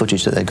lot of the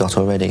footage that they got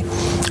already.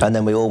 And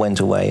then we all went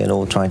away and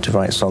all tried to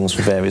write songs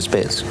for various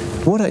bits.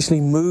 What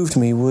actually moved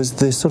me was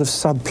the sort of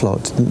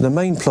subplot. The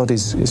main plot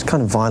is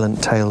kind of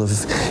violent tale of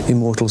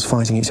immortals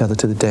fighting each other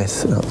to the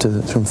death,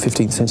 from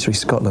 15th century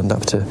Scotland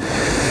up to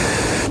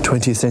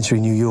 20th century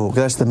New York.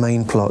 That's the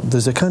main plot.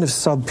 There's a kind of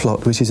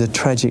subplot which is a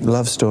tragic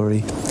love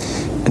story,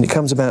 and it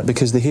comes about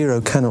because the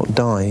hero cannot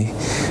die,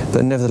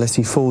 but nevertheless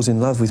he falls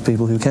in love with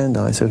people who can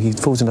die. So he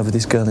falls in love with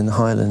this girl in the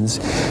Highlands,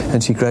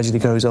 and she gradually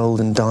grows old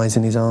and dies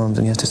in his arms,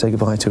 and he has to say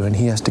goodbye to her, and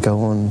he has to go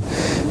on.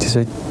 It's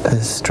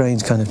a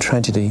strange kind of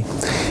tragedy,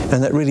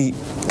 and that really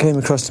came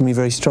across to me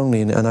very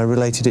strongly, and I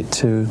related it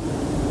to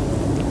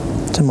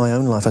my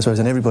own life, I suppose,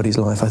 and everybody's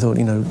life. I thought,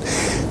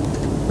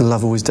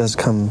 love always does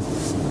come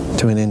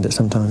to an end at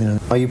some time,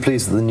 Are you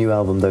pleased that the new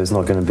album, though, is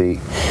not going to be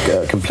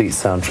a complete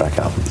soundtrack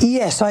album?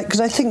 Yes,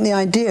 because I think the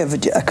idea of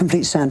a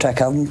complete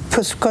soundtrack album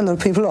puts quite a lot of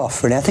people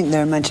off, really. I think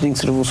they're imagining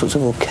sort of all sorts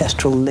of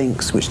orchestral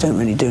links which don't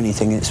really do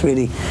anything. It's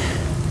really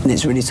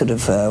sort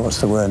of,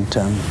 what's the word,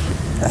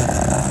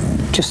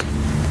 just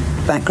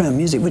background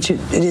music, which it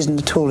isn't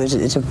at all.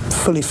 It's a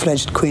fully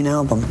fledged Queen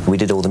album. We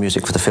did all the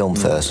music for the film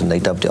first, and they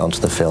dubbed it onto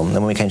the film.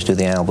 Then when we came to do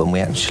the album,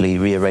 we actually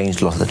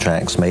rearranged a lot of the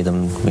tracks, made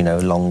them,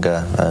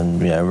 longer,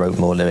 and wrote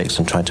more lyrics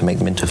and tried to make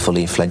them into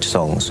fully fledged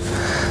songs.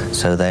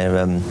 So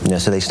they're,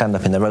 so they stand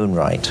up in their own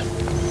right.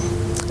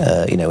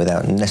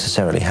 Without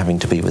necessarily having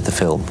to be with the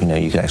film.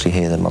 You could actually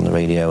hear them on the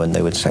radio, and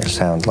they would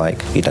sound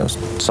like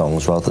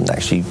songs rather than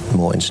actually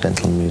more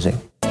incidental music.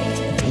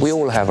 We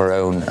all have our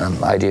own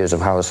ideas of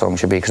how a song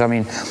should be, because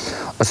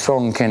a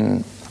song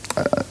can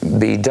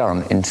be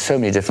done in so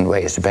many different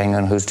ways depending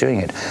on who's doing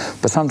it.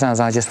 But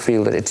sometimes I just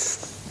feel that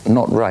it's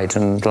not right,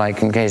 and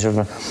like in case of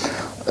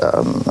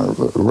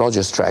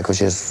Roger's track,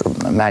 which is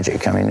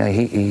Magic,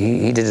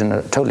 he did it in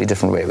a totally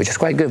different way, which is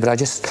quite good, but I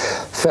just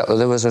felt that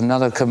there was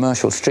another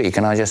commercial streak,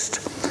 and I just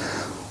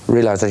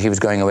realised that he was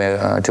going away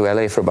to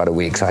LA for about a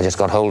week, so I just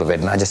got hold of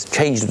it and I just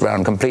changed it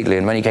around completely.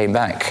 And when he came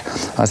back,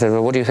 I said,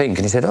 well, what do you think?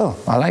 And he said, oh,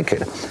 I like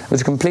it. It was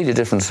a completely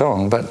different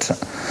song, but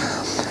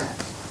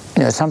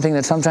something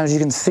that sometimes you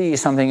can see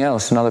something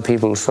else in other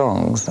people's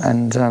songs,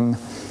 and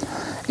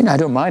I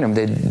don't mind them.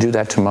 They do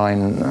that to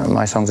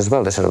my songs as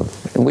well.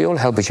 We all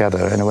help each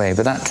other in a way,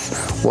 but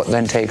that's what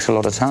then takes a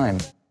lot of time.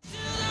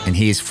 And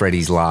here's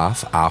Freddie's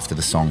laugh after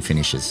the song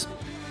finishes.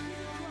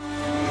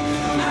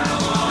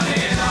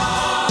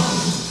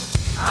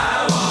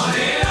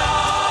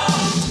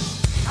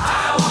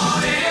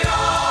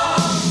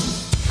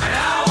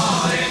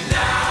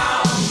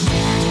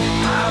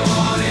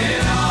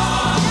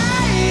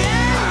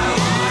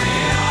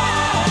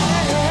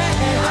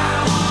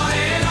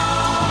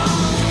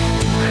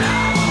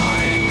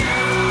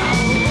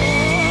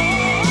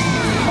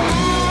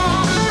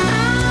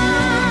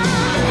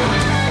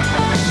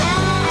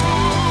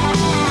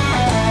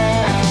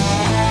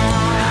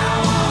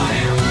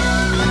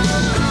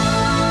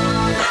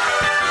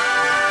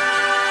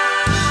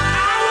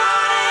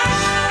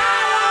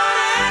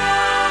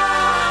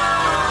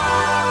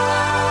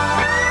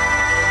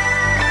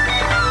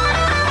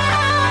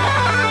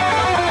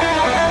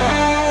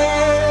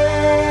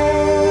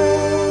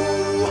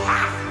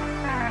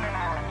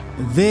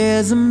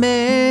 There's a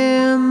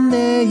man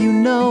there, you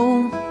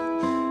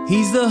know.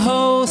 He's the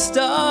host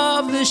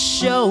of the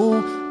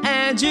show,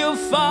 and you'll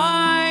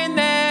find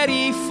that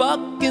he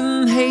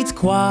fucking hates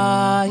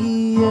choirs.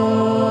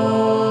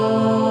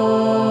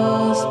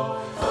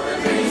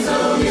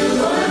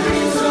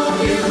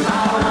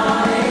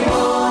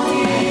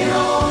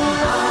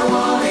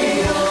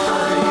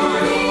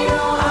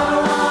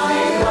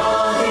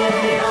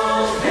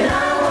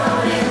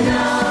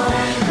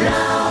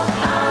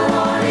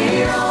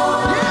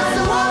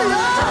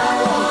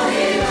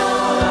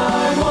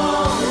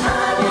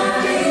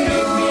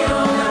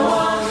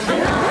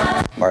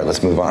 All right,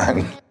 let's move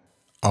on.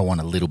 I want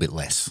a little bit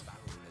less.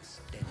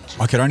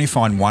 I could only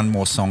find one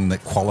more song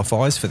that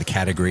qualifies for the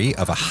category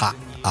of a hut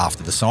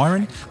after the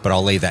siren, but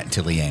I'll leave that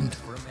until the end.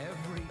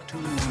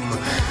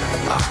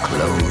 Are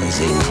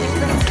closing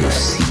to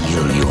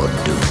seal your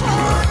doom.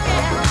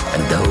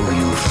 And though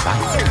you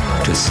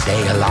fight to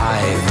stay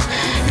alive,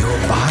 your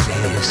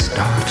body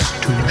starts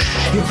to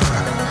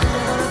shiver.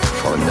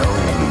 For no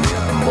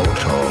mere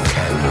mortal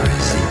can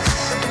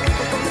resist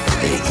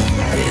the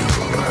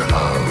evil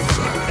of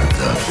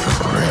the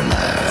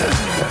thriller.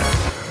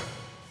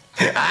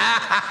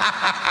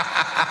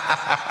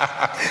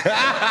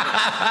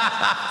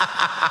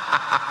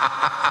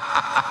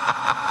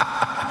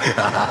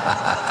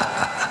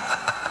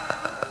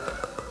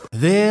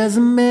 There's a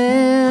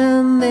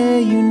man there,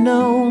 you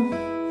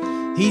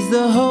know. He's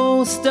the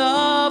host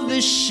of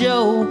the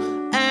show,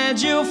 and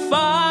you'll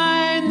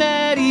find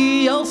that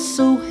he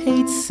also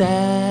hates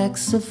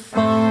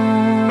saxophones.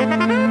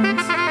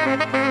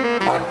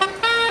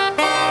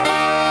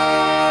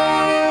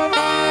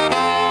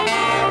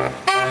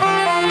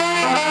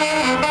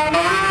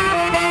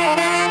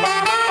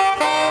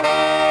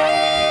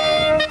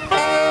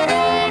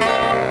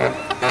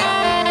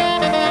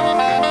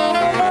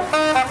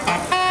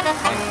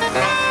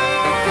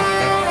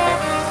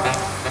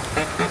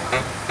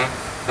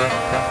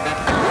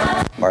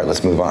 All right,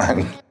 let's move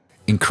on.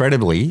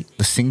 Incredibly,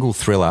 the single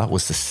Thriller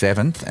was the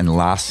 7th and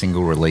last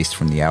single released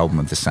from the album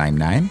of the same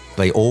name.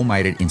 They all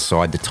made it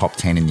inside the top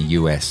 10 in the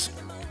US.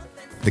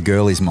 The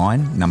Girl Is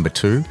Mine, number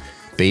 2.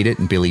 Beat It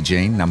and Billie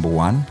Jean, number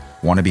 1.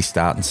 Wanna Be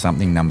Startin'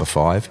 Something, number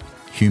 5.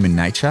 Human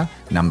Nature,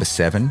 number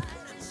 7.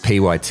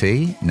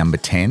 PYT, number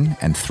 10.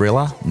 And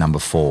Thriller, number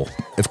 4.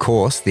 Of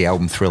course, the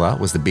album Thriller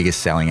was the biggest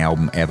selling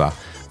album ever,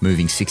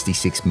 moving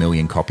 66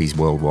 million copies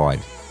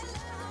worldwide.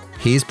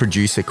 Here's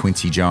producer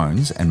Quincy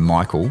Jones and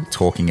Michael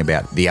talking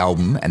about the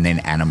album and then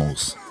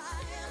Animals.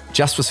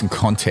 Just for some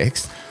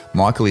context,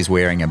 Michael is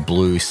wearing a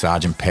blue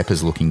Sgt.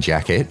 Pepper's looking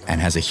jacket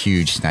and has a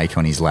huge snake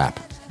on his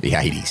lap. The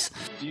 80s.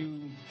 Do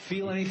you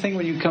feel anything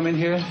when you come in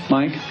here,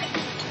 Mike?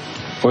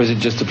 Or is it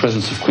just the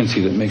presence of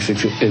Quincy that makes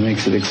it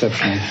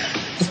exceptional?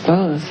 It's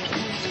both.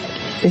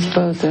 It's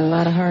both. There's a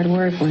lot of hard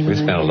work when we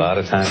spent a lot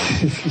of time.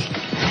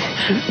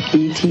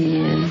 E.T.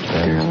 and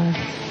Gorilla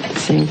at the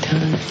same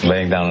time.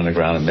 Laying down on the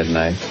ground at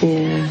midnight.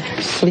 Yeah,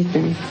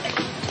 sleeping.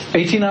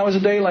 18 hours a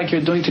day like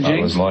you're doing to James?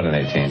 It was more than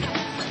 18.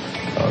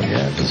 Oh,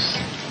 yeah,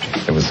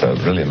 it was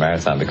really a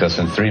marathon because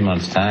in 3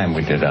 months' time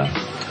we did a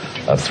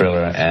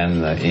Thriller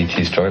and the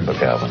E.T.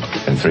 Storybook album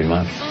in 3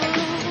 months.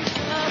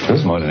 It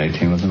was more than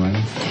 18, wasn't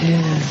it?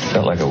 Yeah.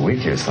 Felt like a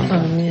week or something.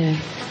 Oh, yeah.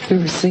 We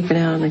were sleeping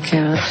out on the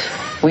couch,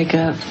 wake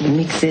up,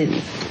 mix it,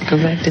 go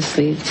back to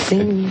sleep,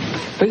 sing,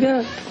 wake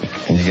up.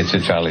 And you get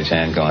your Charlie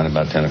Chan going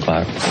about 10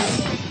 o'clock.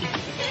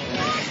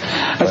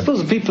 I suppose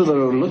the people that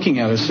are looking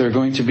at us are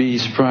going to be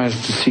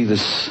surprised to see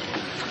this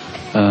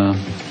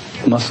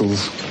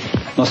Muscles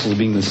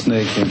being the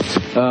snake.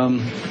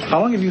 How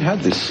long have you had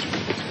this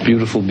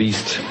beautiful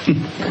beast?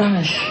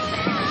 Gosh,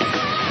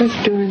 I was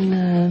doing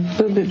a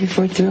little bit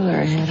before Thriller.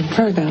 I had him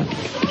probably about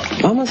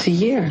almost a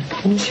year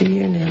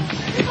now.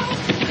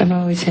 I've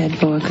always had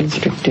boa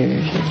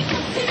constrictors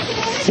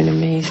and been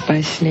amazed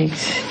by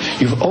snakes.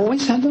 You've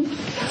always had them?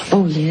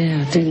 Oh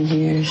yeah, through the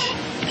years.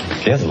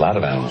 She has a lot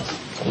of animals.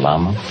 A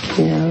llama.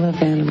 Yeah, I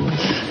love animals.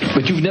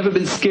 But you've never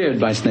been scared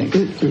by snakes?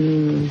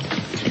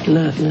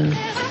 No.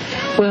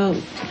 Well,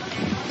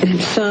 And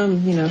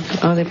some,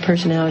 all their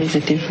personalities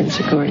are different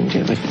according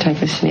to what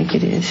type of snake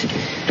it is.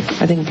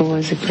 I think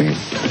boas are great.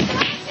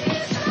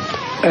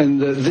 And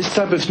this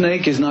type of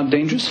snake is not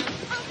dangerous?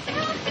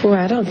 Well,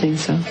 I don't think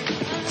so.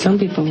 Some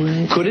people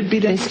would. Could it be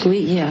dangerous?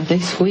 They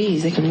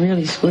squeeze. They can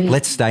really squeeze.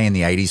 Let's stay in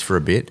the 80s for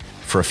a bit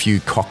for a few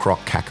cock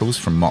rock cackles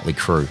from Motley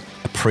Crue.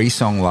 A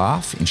pre-song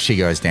laugh in She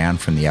Goes Down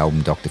from the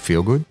album Dr.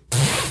 Feelgood.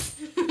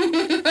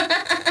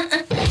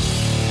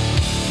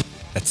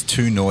 That's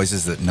two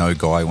noises that no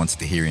guy wants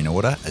to hear in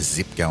order, a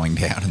zip going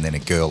down and then a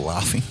girl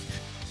laughing.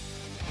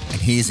 And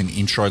here's an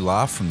intro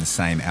laugh from the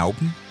same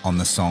album on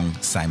the song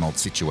Same Old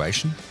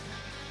Situation.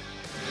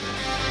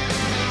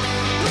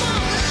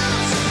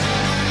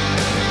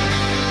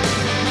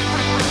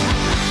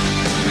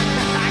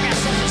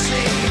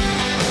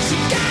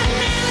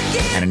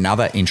 And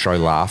another intro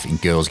laugh in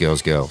Girls,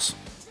 Girls, Girls.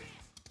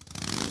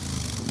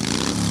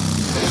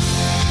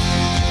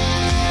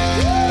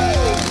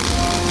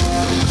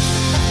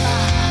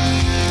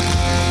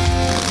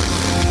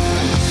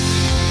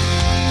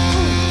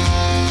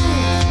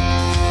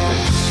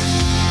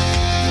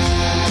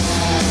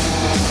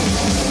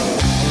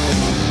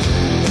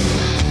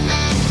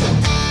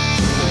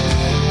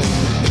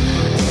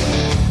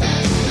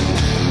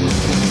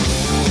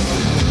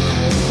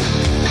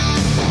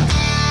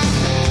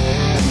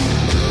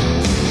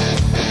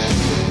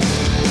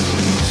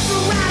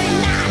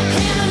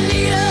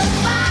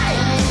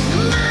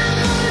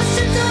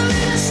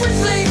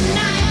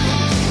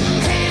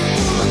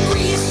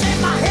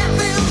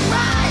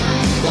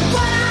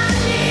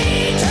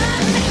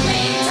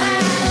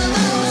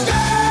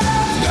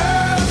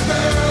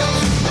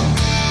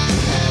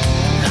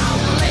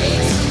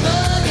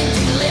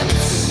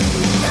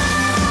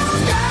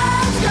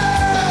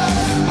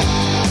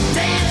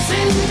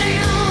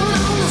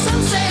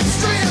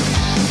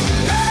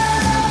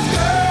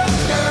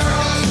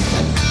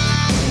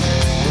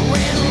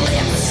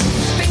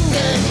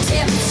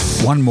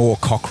 One more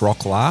cock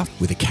rock laugh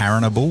with a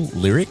Carnable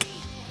lyric,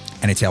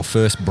 and it's our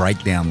first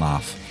breakdown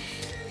laugh.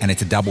 And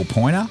it's a double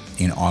pointer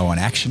in I Want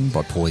Action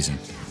by Poison.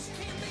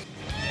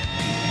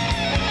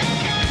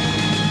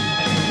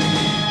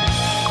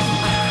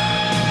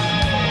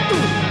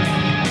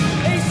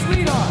 Hey,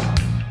 sweetheart,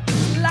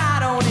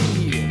 slide on in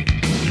here.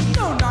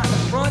 No, not in the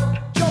front,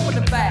 jump in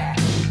the back.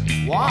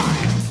 Why?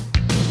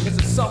 Because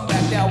there's something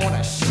back there I want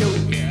to show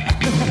you.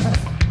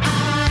 I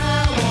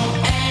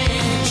want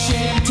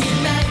action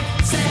tonight.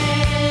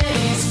 Satisfaction.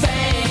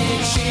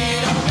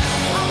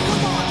 Oh,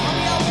 come on,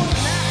 honey, I want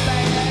that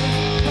bad.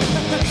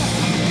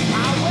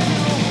 I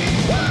will.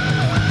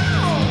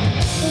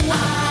 I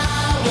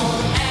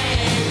want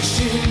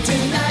action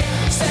tonight.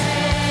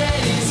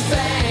 Satisfaction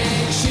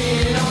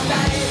all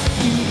night.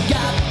 You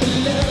got the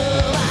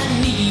love I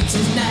need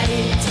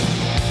tonight.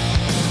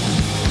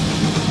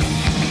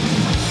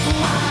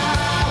 I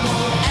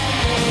want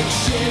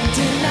action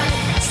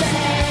tonight.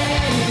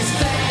 Satisfaction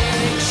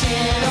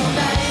all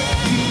night.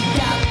 You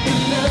got the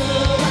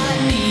love I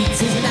need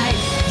tonight.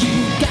 You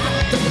got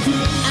the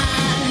fruit I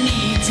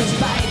need to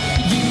bite.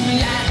 You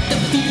light the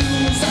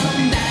fuse on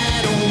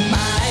that all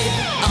night.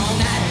 All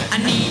night, I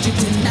need you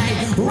tonight.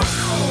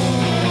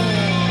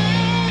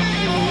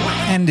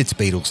 And it's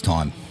Beatles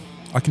time.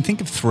 I can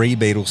think of 3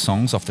 Beatles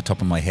songs off the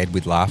top of my head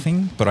with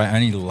laughing, but I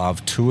only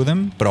love 2 of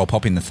them, but I'll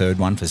pop in the third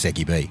one for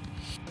Zeki B.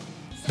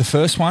 The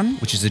first one,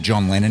 which is a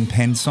John Lennon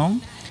penned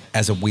song,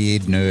 as a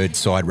weird nerd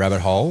side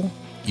rabbit hole,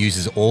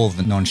 uses all of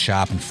the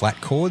non-sharp and flat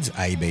chords,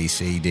 A, B,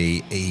 C,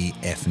 D, E,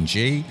 F and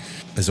G,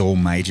 as all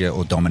major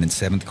or dominant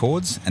 7th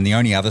chords, and the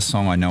only other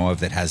song I know of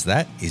that has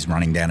that is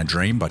Running Down a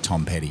Dream by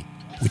Tom Petty,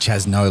 which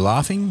has no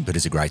laughing but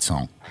is a great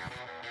song.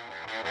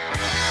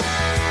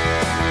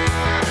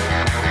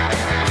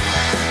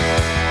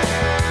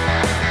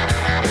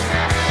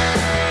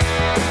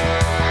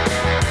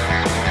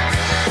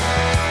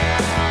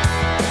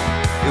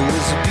 It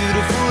was a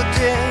beautiful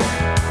day,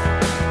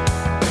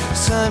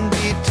 sun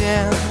beat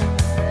down.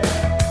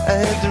 I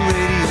had the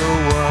radio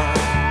on,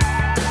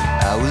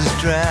 I was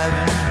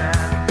driving.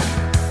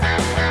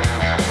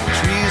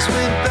 Trees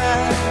went by,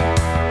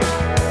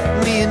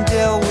 me and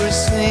Del were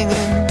singing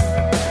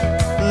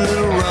a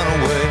little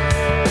runaway.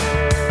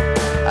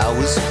 I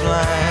was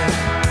flying,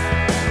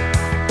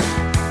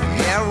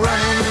 yeah,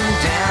 running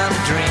down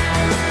a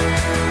dream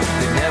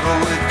that never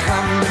would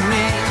come to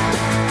me.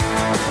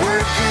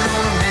 Working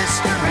on a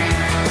mystery,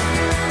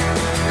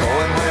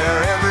 going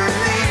wherever it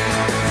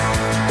leads,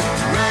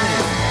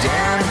 running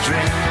down a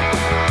dream.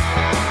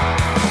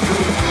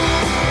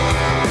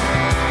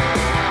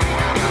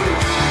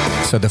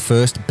 So the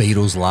first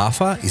Beatles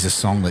laugher is a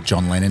song that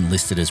John Lennon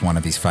listed as one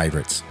of his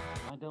favourites.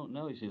 I don't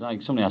know. It's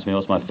like somebody asked me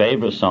what's my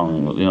favourite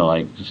song.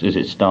 Like is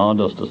it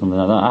Stardust or something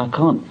like that? I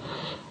can't.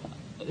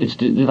 It's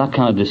that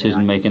kind of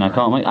decision making. I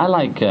can't make. I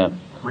like. I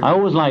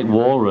always like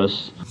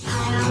Walrus.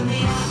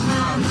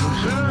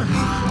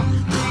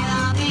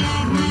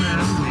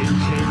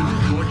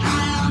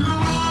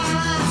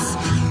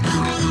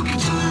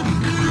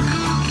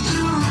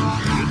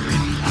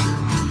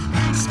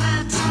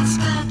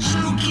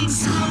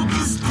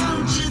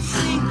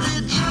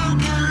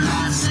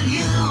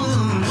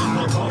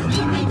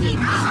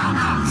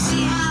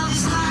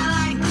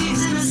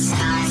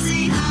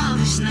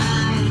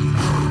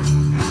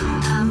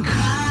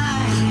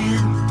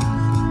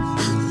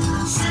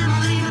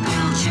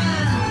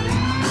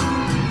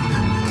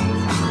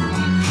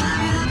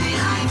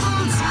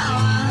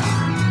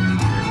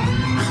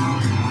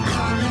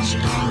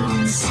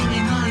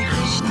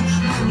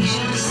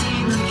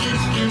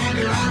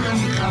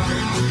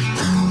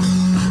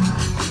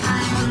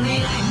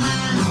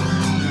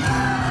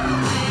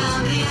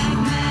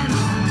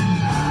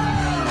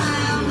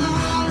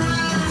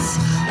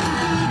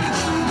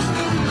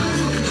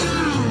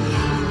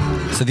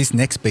 So this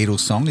next Beatles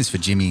song is for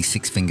Jimmy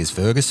Six Fingers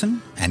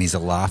Ferguson and is a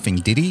laughing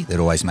ditty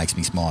that always makes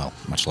me smile,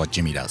 much like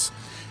Jimmy does.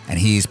 And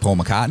here's Paul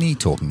McCartney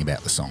talking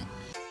about the song.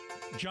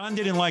 John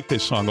didn't like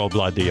this song,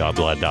 Obladi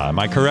Oblada. Am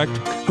I correct?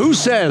 Who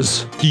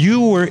says? You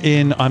were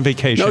on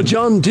vacation. No,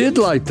 John did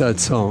like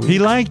that song. He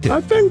liked it. I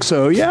think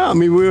so, yeah. I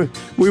mean,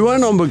 we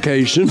went on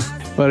vacation,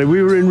 but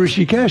we were in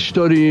Rishikesh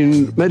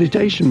studying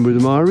meditation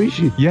with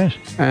Maharishi. Yes.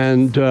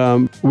 And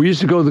we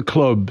used to go to the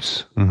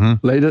clubs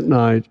late at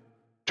night,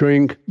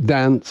 drink,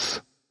 dance,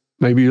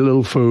 maybe a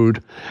little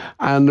food.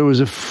 And there was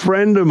a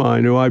friend of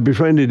mine who I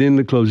befriended in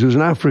the clubs. He was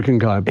an African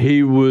guy.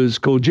 He was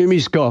called Jimmy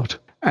Scott.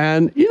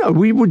 And, you know,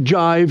 we would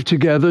jive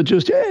together,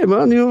 just, hey,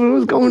 man, you know,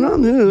 what's going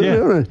on?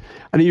 Yeah.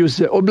 And he would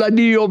say,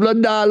 obladi,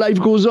 oblada, life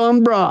goes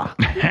on, brah.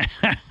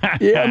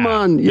 Yeah,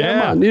 man,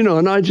 you know,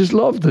 and I just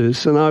loved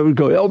this. And I would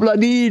go,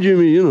 obladi,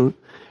 Jimmy, you know.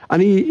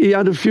 And he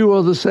had a few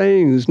other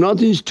sayings.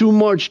 Nothing's too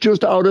much,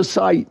 just out of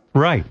sight.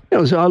 Right. You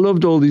know, so I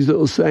loved all these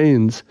little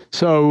sayings.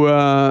 So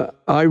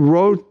I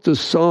wrote the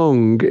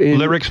song.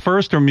 Lyrics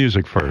first or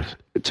music first?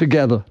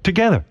 Together.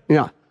 Together?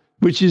 Yeah.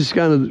 Which is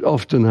kind of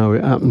often how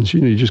it happens.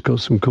 You know, you just got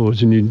some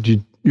chords and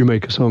you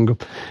make a song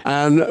up.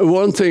 And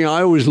one thing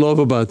I always love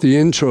about the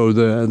intro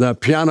there,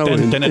 that piano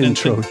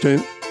intro.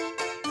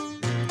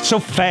 So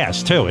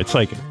fast, too. It's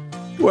like...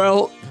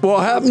 Well,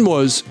 what happened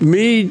was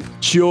me,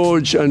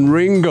 George, and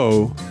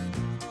Ringo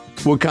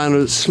were kind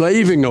of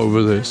slaving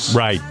over this.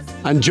 Right.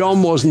 And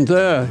John wasn't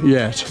there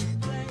yet.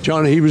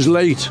 John, he was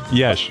late.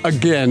 Yes.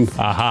 Again.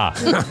 Aha.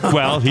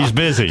 Well, he's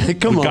busy.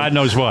 Come on. God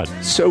knows what.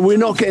 So we're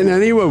not getting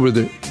anywhere with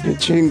it.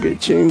 Chinga,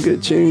 chinga,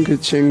 chinga,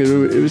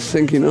 chinga. It was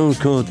thinking, oh,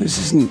 God,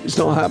 it's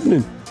not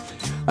happening.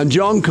 And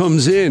John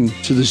comes in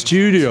to the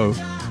studio.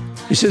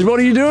 He says, what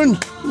are you doing?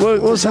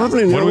 What's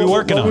happening? What are we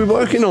working on? What are we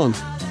working on?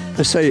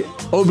 I say,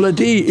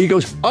 obladi. He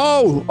goes,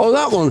 oh,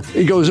 that one.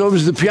 He goes over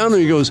to the piano.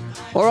 He goes,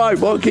 all right,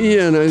 what key?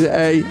 And I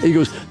say, he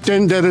goes,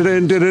 dun, dun,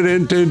 dun, dun,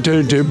 dun, dun,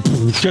 dun,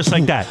 dun. Just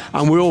like that.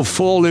 And we all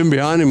fall in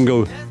behind him and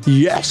go,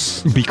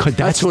 yes. Because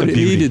that's what the it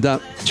beauty. needed,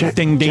 that.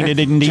 Ding, ding, ding,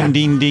 ding, ding,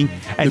 ding, ding.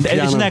 And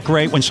isn't that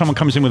great when someone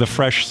comes in with a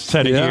fresh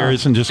set of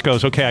ears and just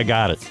goes, okay, I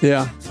got it.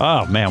 Yeah.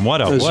 Oh, man, what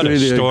That's a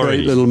really story. A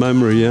great little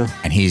memory, yeah.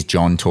 And here's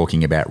John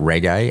talking about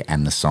reggae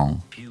and the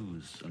song.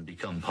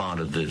 Become part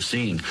of the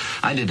scene.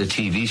 I did a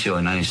TV show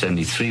in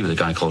 1973 with a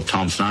guy called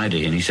Tom Snyder,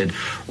 and he said,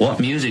 what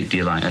music do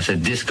you like? I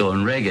said, disco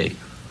and reggae.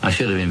 I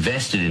should have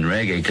invested in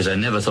reggae because I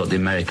never thought the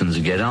Americans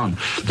would get on.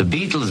 The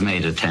Beatles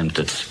made an attempt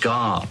at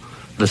ska.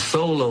 The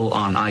solo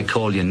on I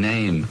Call Your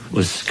Name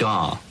was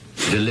ska.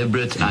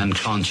 Deliberate and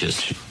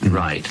conscious.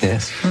 Right.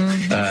 Yes.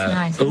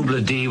 Nice.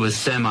 Obladi was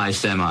semi.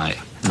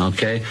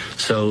 Okay?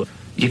 So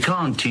you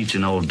can't teach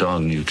an old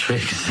dog new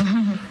tricks.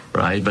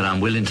 Right, but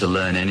I'm willing to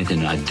learn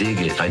anything. I dig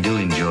it. I do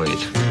enjoy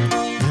it.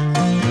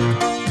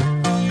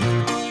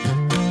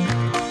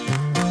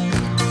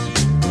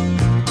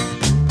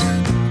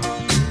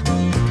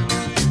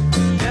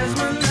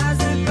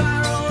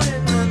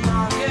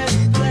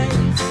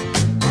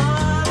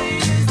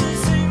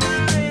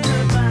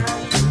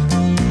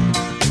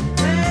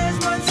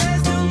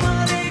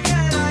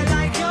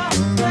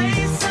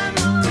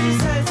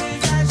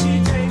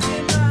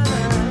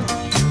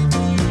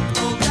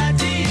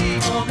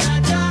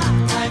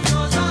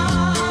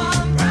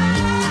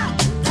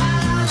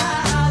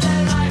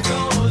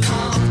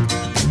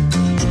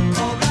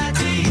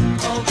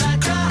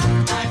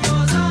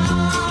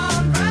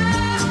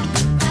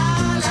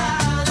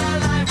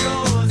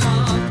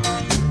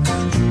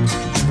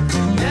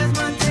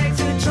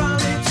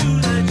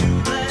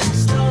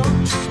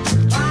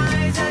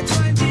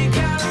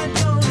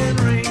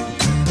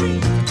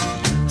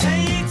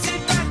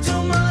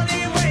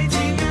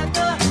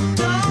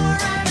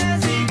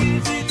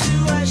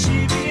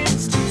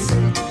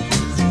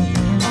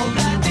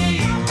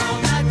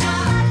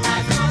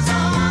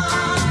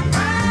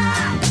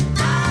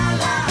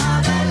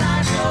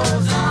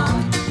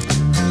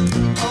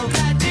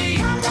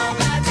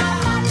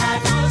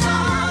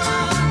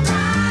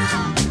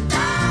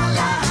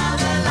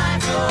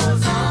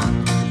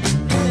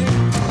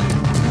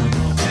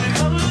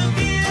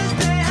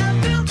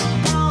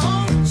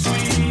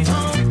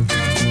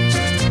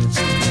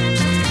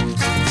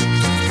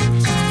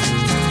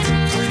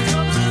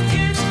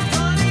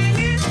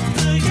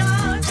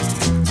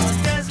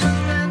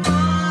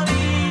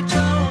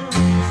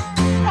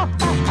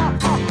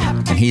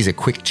 Here's a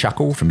quick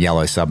chuckle from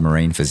Yellow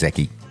Submarine for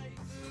Zeki.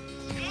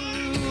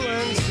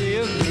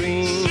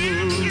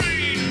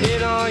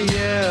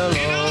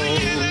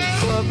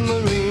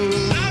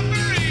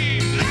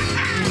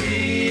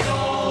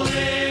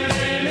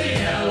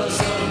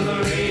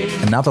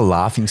 Another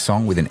laughing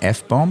song with an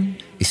F-bomb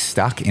is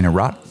Stuck in a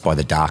Rut by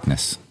The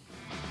Darkness.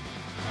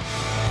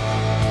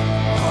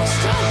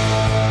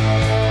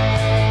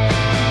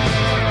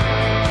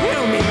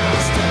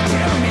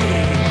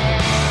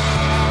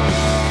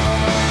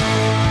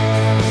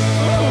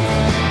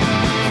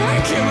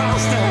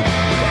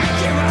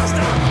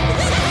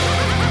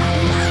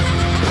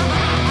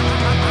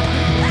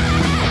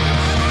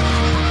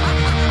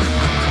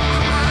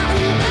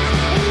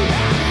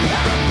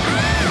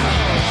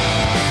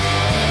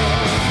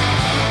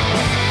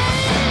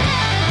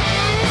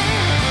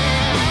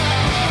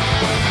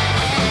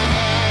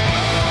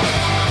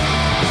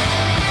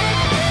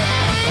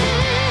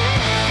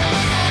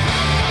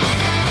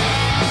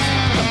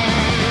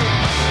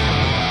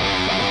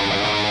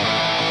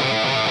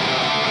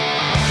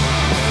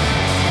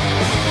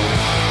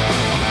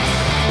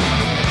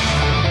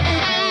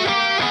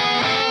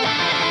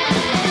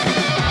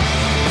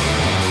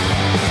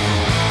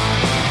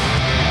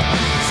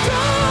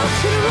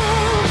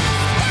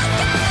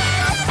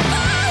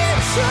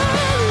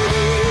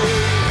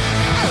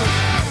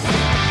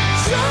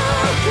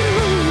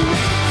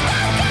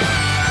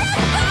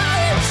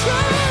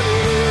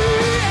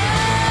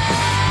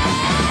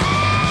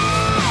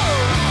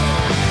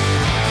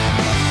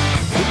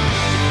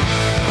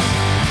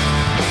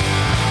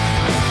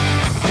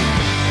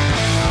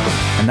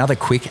 Another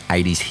quick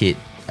 80s hit,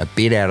 a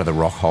bit out of the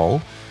rock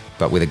hole,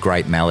 but with a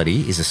great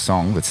melody, is a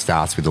song that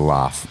starts with a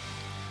laugh.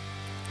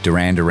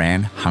 Duran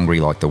Duran,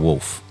 Hungry Like the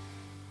Wolf.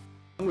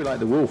 Hungry Like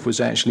the Wolf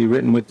was actually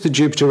written with the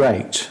Jupiter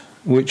 8,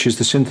 which is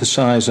the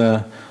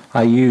synthesizer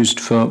I used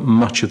for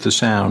much of the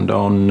sound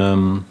on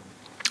the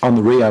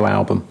Rio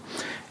album.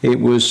 It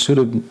was sort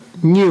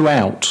of new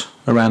out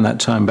around that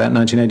time, about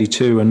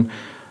 1982, and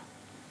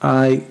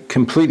I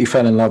completely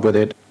fell in love with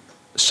it.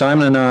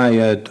 Simon and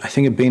I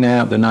think, had been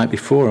out the night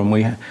before, and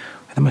we had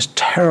the most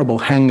terrible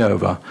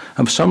hangover,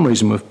 and for some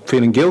reason we're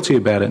feeling guilty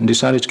about it and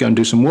decided to go and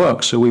do some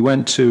work. So we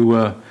went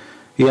to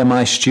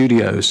EMI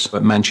Studios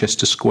at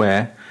Manchester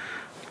Square,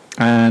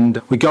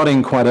 and we got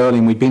in quite early,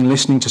 and we'd been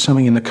listening to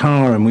something in the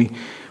car, and we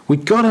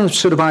got a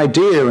sort of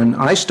idea, and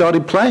I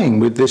started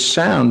playing with this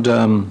sound.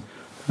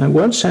 It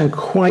won't sound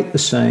quite the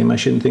same, I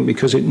shouldn't think,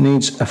 because it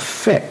needs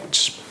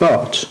effects,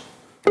 but...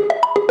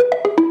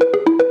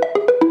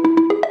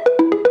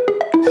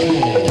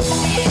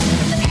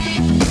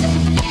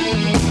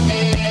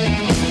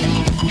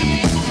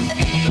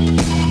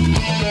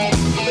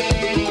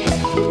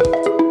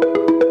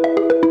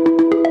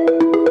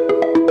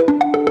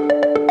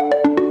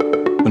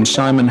 When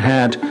Simon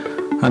had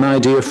an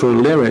idea for a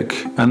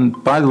lyric,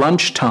 and by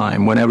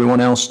lunchtime, when everyone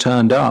else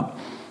turned up,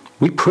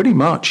 we pretty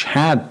much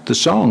had the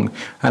song,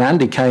 and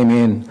Andy came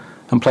in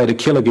and played a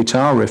killer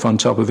guitar riff on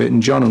top of it,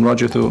 and John and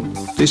Roger thought,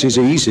 this is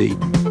easy.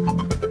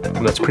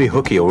 Well, that's pretty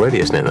hooky already,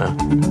 isn't it,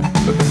 that?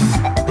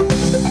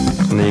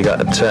 And then you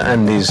got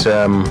Andy's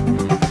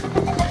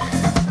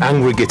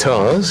angry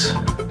guitars.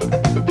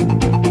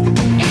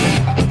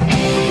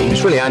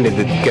 It's really Andy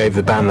that gave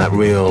the band that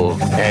real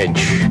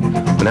edge.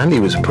 And Andy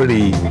was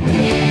he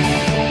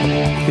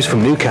was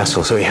from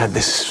Newcastle, so he had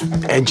this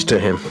edge to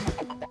him.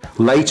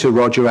 Later,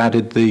 Roger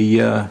added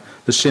the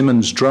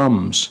Simmons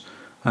drums,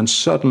 and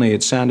suddenly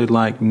it sounded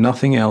like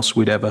nothing else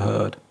we'd ever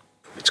heard.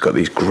 It's got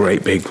these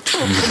great big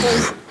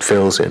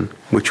fills in,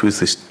 which was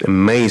this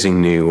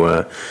amazing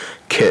new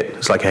kit.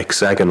 It's like a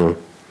hexagonal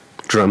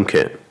drum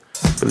kit.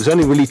 But there's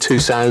only really two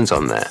sounds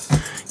on there.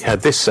 You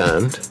had this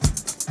sound,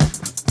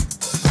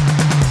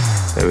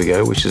 there we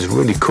go, which is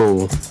really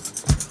cool,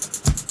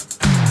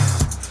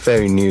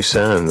 very new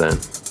sound then.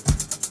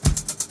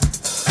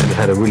 And it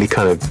had a really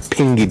kind of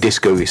pingy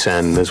disco-y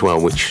sound as well,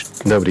 which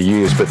nobody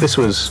used, but this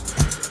was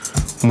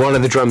one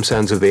of the drum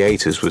sounds of the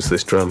 80s, was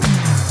this drum.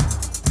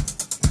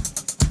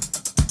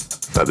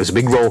 But there's a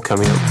big roll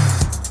coming up.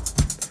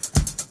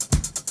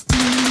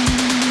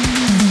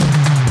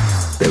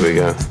 There we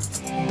go.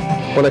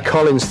 One of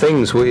Colin's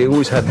things, we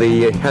always had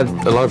a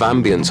lot of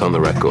ambience on the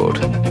record.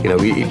 You know,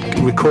 we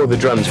record the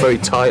drums very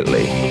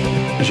tightly,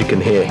 as you can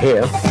hear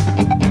here.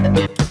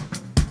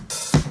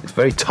 It's a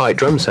very tight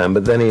drum sound,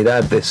 but then he'd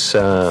add this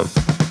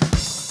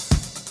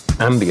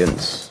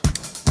ambience.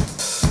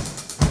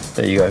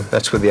 There you go,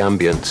 that's with the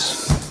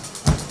ambience.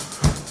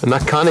 And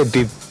that kind of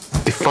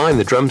defined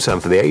the drum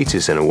sound for the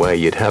 80s in a way.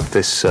 You'd have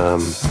this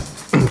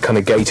kind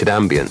of gated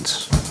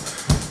ambience.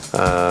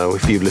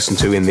 If you listen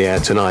to In the Air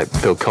Tonight,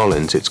 Phil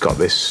Collins, it's got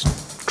this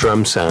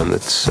drum sound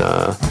that's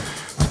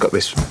it's got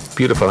this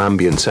beautiful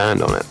ambient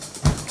sound on it.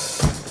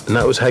 And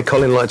that was how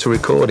Colin liked to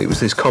record. It was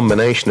this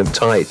combination of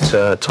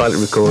tightly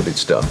recorded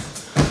stuff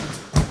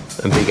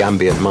and big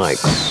ambient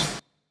mics.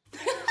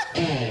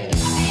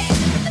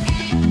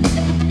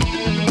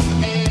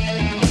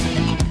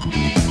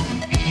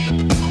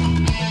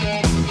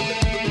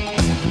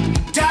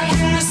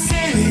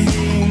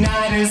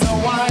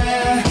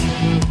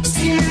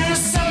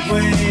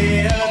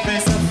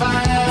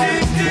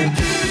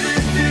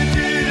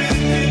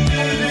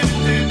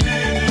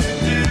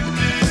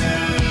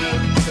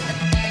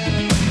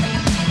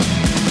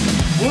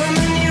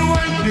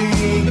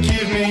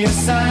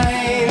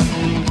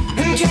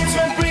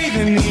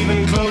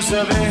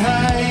 Closer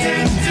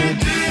behind.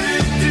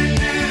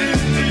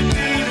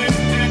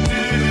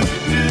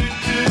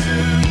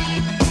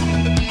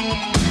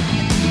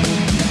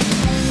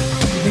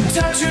 In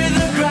touch with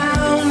the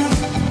ground,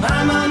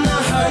 I'm on the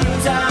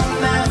hunt,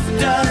 I'm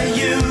after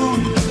you.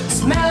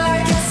 Smell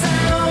like a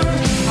sound,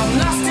 I'm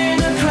lost in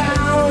a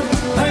crowd,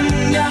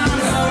 and I'm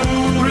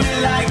hungry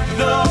like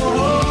the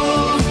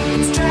wolf.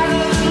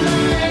 Straddle the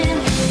line,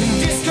 in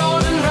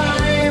discord and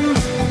rhyme,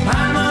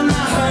 I'm on the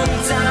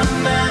hunt,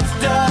 I'm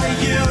after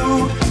you.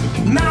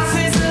 Mouth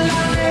is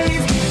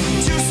alive,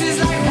 juice is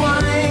like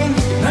wine,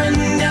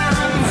 and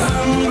I'm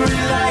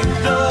hungry like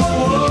the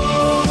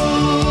wolf.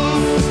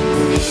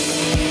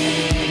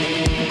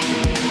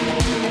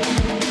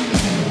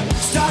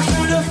 Stalk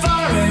through the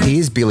forest.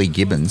 Here's Billy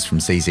Gibbons from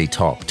ZZ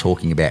Top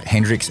talking about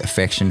Hendrix's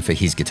affection for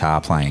his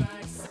guitar playing.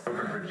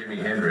 Jimi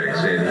Hendrix,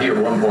 and he at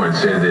one point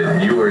said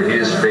that you were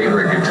his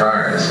favorite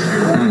guitarist.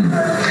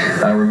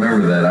 I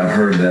remember that. I've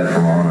heard that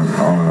from on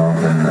and off,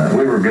 and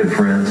we were good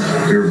friends.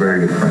 We were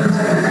very good friends.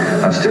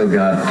 I've still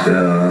got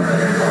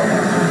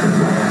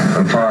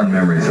fond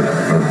memories of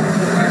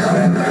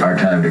our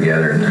time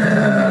together, and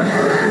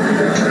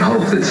I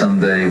hope that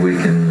someday we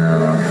can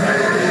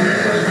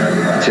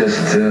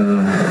just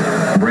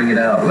bring it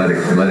out, let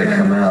it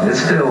come out.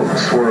 It's still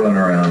swirling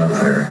around up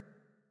there.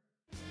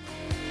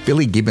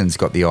 Billy Gibbons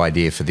got the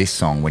idea for this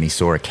song when he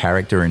saw a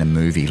character in a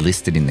movie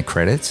listed in the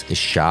credits as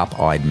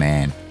Sharp-Eyed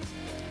Man.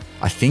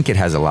 I think it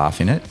has a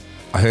laugh in it.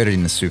 I heard it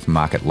in the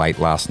supermarket late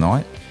last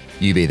night.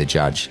 You be the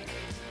judge.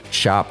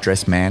 Sharp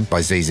Dressed Man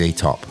by ZZ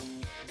Top.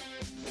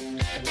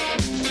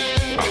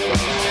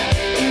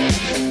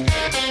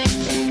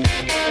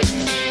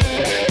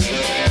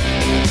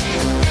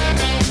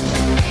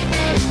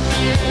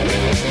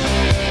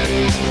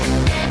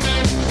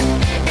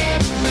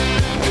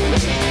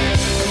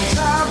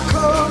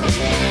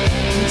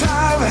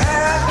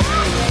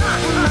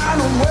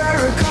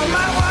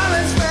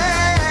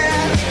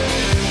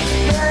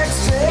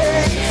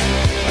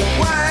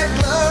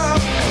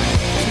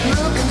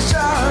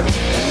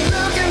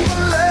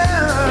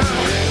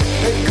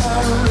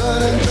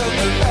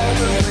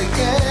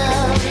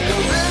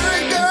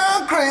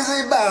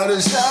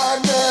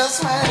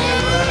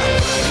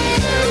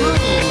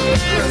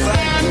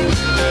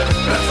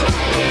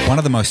 One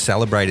of the most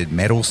celebrated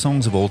metal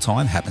songs of all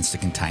time happens to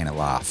contain a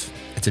laugh.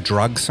 It's a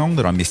drug song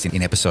that I missed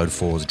in episode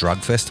 4's Drug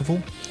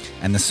Festival,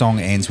 and the song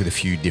ends with a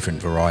few different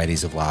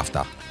varieties of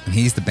laughter. And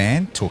here's the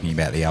band talking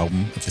about the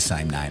album of the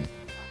same name.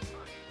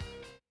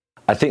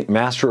 I think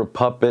Master of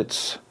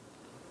Puppets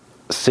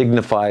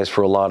signifies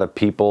for a lot of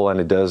people, and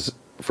it does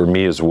for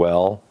me as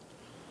well,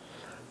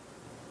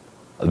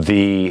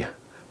 the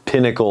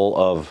pinnacle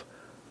of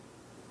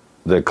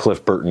the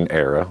Cliff Burton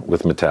era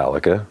with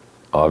Metallica,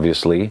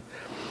 obviously,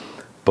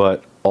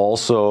 but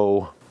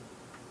also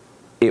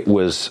it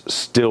was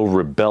still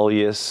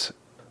rebellious.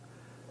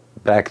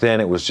 Back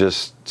then it was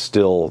just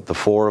still the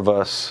four of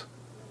us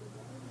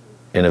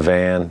in a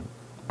van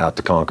out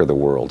to conquer the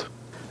world.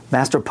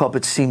 Master of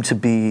Puppets seemed to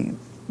be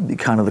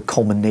kind of the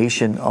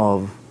culmination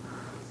of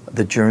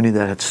the journey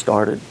that had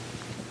started,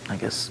 I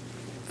guess,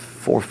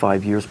 4 or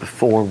 5 years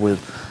before, with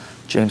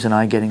James and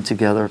I getting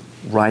together,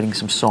 writing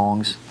some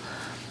songs,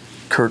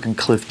 Kurt and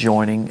Cliff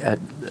joining at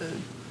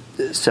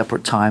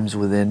separate times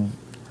within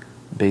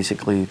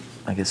basically,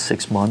 I guess,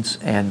 6 months,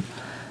 and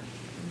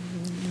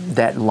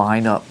that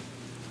lineup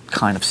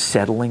kind of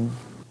settling.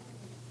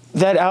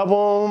 That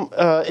album,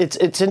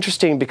 it's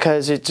interesting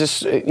because it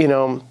just,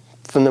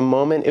 from the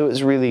moment it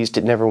was released,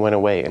 it never went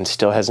away and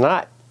still has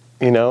not,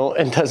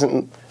 and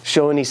doesn't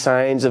show any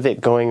signs of it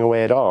going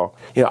away at all.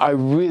 I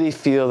really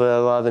feel that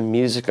a lot of the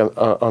music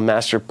on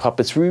Master of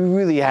Puppets, we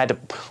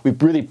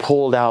really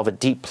pulled out of a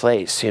deep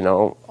place,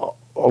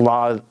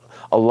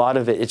 a lot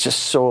of it, it's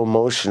just so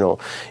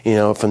emotional,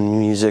 from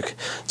music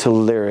to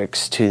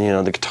lyrics to,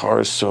 the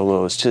guitar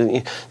solos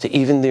to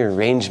even the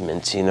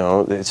arrangements,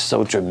 it's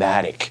so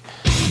dramatic.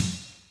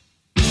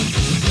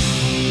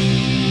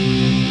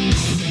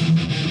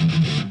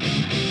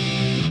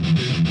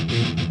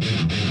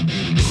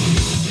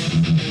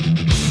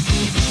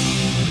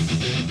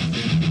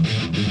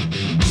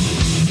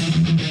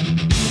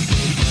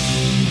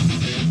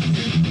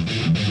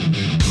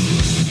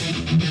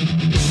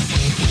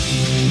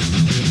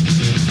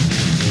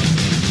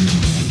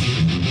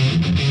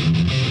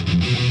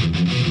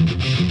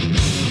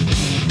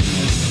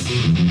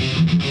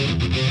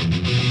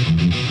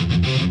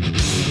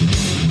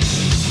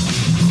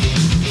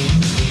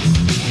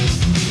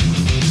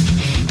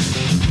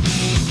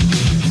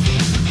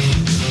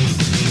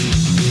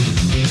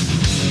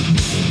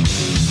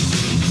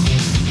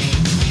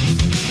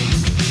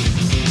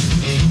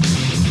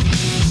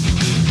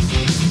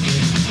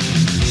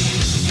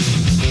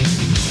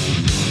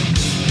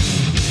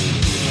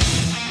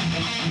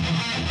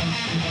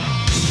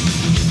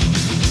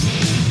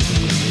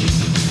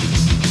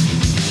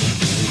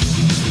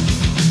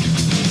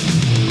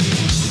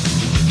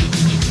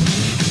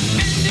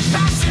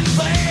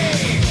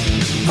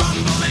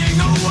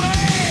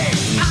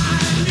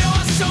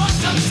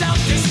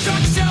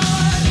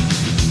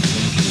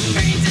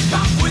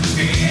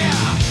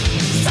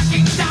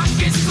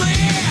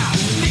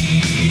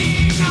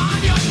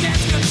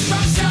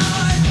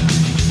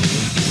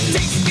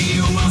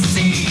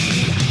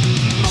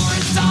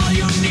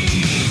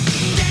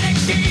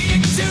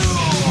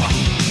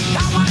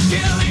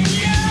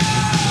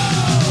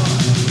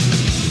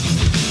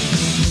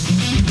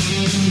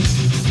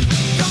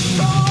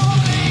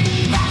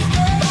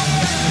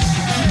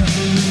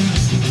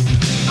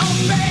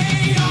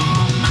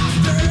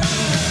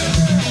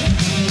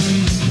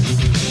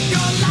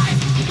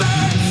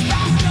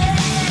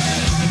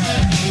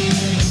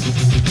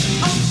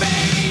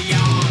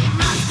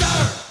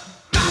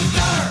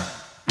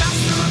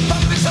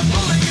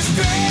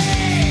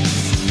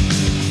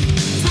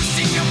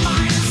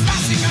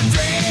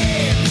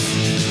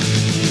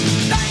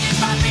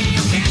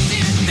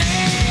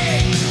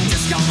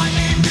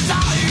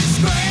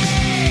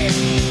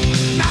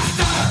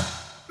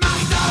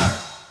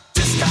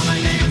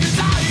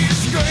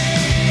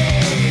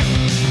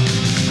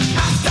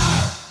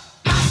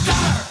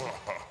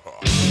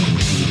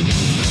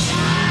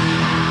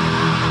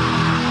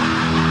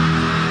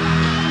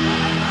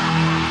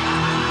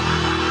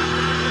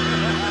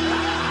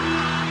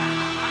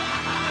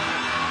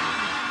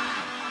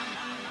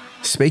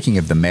 Speaking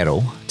of the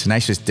metal,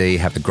 Tenacious D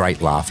have a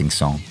great laughing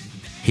song.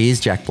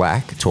 Here's Jack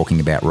Black talking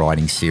about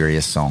writing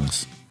serious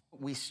songs.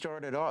 We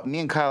started off, me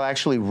and Kyle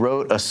actually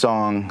wrote a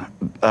song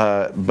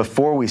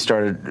before we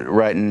started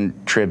writing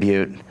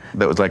Tribute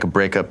that was like a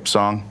breakup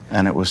song,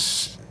 and it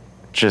was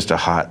just a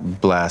hot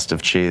blast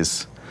of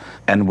cheese.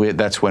 And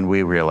that's when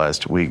we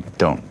realized we're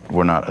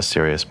not a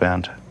serious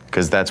band,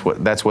 because that's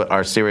what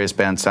our serious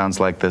band sounds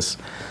like, this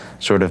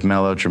sort of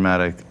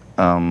melodramatic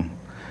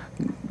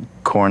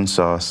corn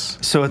sauce.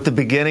 So at the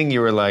beginning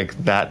you were like,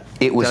 that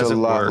It was doesn't a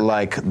lot work.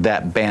 like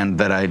that band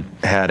that I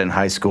had in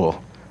high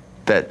school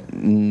that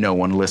no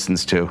one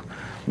listens to.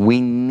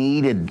 We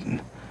needed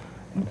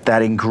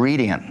that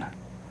ingredient,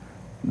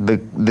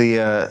 the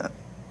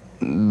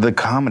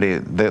comedy,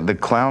 the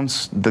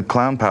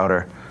clown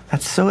powder.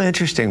 That's so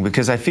interesting,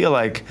 because I feel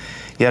like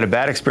you had a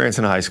bad experience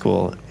in high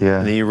school,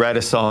 and then you write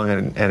a song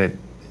and it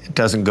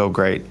doesn't go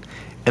great,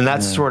 and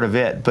that's sort of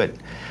it. But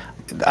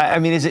I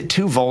mean, is it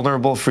too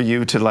vulnerable for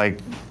you to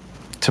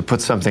put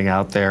something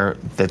out there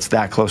that's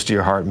that close to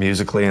your heart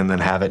musically and then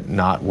have it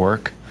not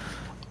work?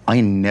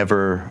 I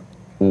never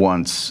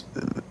once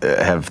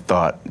have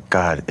thought,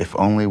 God, if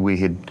only we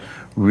had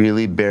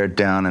really bared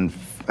down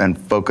and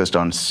focused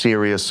on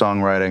serious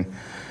songwriting.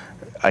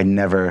 I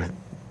never,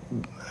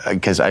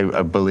 because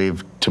I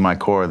believe to my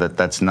core that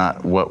that's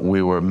not what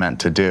we were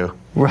meant to do.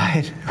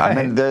 Right. I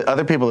mean, the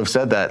other people have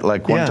said that.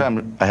 Like one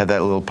time I had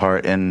that little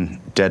part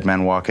in Dead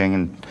Man Walking,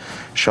 and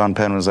Sean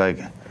Penn was like,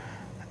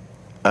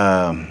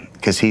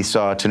 because he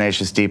saw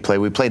Tenacious D play,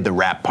 we played the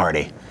rap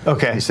party.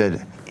 Okay. He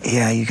said,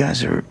 yeah, you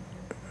guys are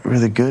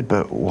really good,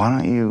 but why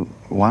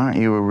aren't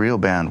you a real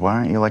band? Why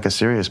aren't you like a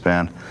serious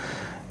band?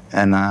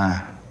 And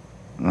I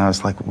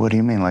was like, what do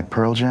you mean, like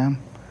Pearl Jam?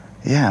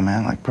 Yeah,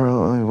 man, like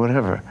Pearl,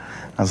 whatever.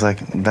 I was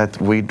like,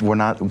 we're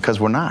not, because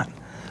we're not.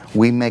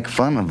 We make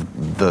fun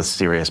of the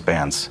serious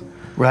bands.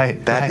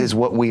 Right. That is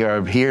what we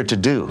are here to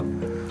do.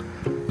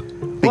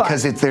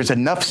 Because there's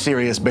enough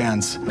serious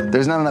bands.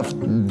 There's not enough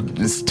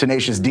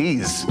Tenacious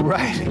D's.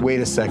 Right. Wait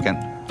a second.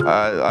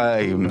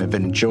 I have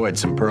enjoyed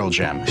some Pearl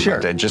Jam.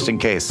 Sure. But, just in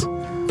case.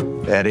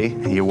 Eddie,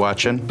 you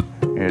watching?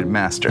 You're a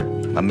master.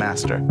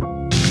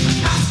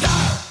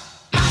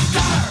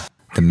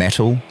 The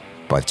Metal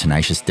by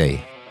Tenacious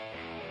D.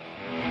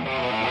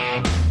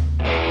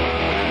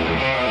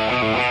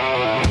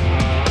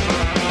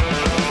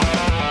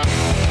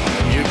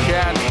 You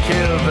can't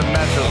kill the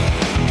metal.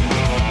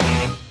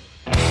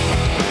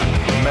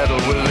 Metal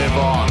will live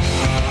on.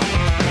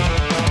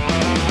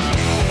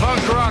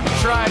 Punk rock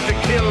tried to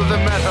kill the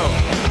metal,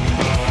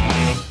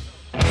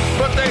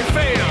 but they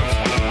failed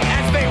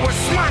as they were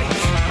smite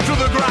to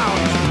the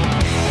ground.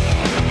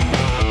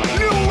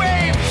 New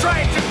wave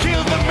tried to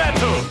kill the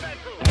metal,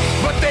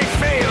 but they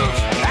failed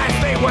as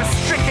they were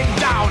stricken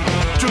down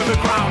to the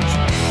ground.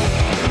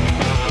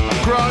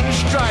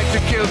 Grunge tried to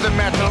kill the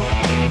metal.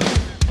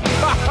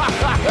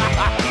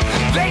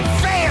 They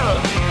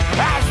failed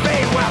as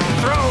they were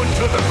thrown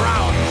to the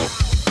ground.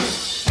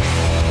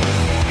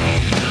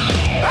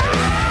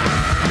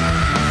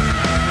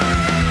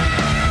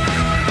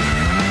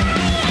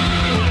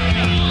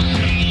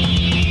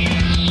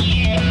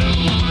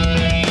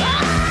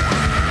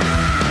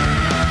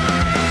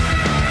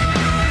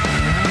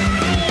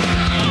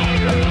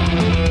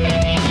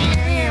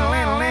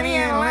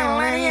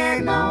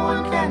 No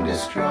one can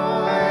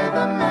destroy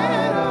the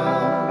metal.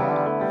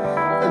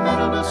 The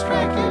metal will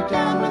strike you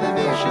down with a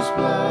vicious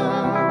blow.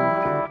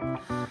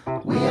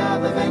 We are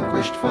the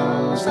vanquished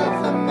foes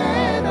of the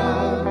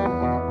metal.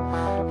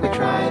 We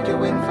tried to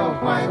win for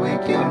why we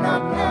do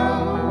not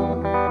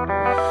know.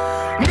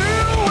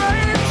 New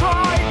wave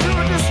tried to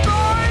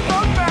destroy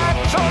the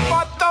metal,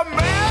 but the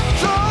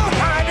metal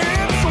had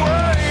its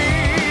way.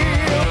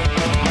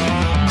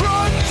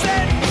 Grunge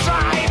then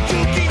tried to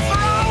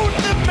dethrone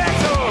the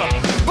metal,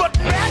 but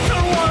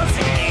metal was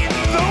in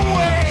the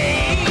way.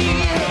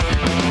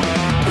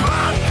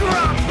 Punk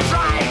rock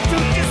tried to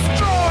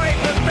destroy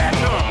the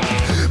metal,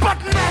 but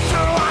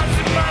metal was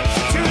much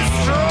too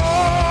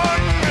strong.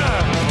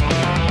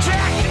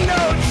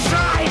 Techno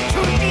tried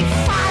to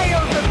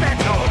defile the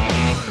metal,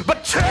 but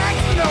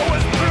techno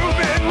was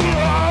proven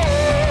wrong.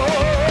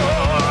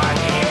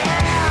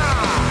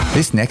 Yeah.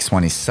 This next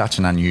one is such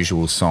an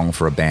unusual song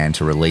for a band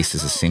to release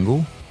as a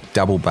single.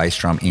 Double bass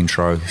drum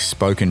intro,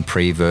 spoken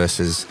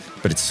pre-verses,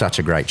 but it's such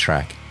a great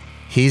track.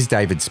 Here's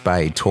David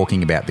Spade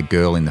talking about the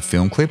girl in the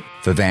film clip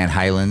for Van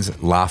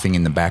Halen's laughing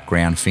in the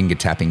background,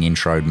 finger-tapping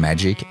intro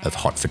magic of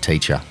Hot for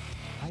Teacher.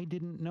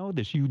 Know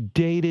this. You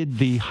dated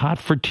the Hot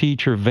for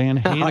Teacher Van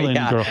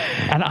Halen girl.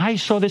 And I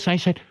saw this and I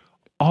said,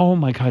 oh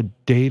my God,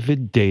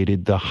 David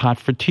dated the Hot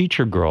for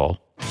Teacher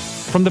girl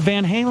from the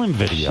Van Halen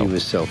video.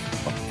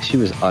 She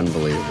was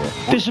unbelievable.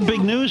 This is big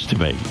news to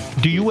me.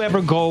 Do you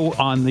ever go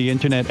on the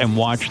internet and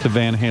watch the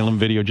Van Halen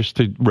video just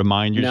to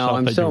remind yourself? No,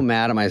 I'm so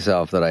mad at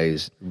myself that I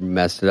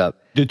messed it up.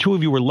 The two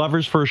of you were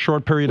lovers for a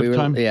short period of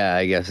time? Yeah,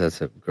 I guess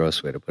that's a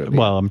gross way to put it.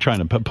 Well, I'm trying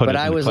to put it in a But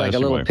I was like a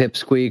little way.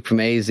 pipsqueak from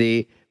AZ.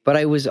 But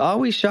I was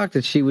always shocked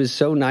that she was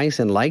so nice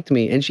and liked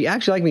me. And she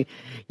actually liked me.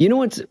 You know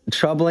what's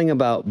troubling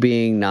about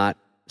being not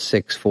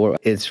 6'4"?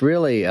 It's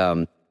really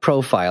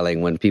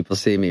profiling when people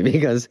see me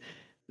because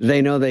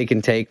they know they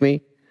can take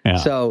me. Yeah.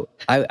 So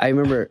I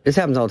remember, this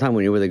happens all the time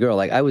when you're with a girl.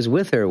 Like I was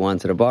with her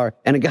once at a bar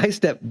and a guy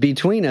stepped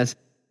between us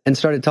and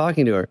started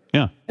talking to her.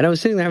 Yeah. And I was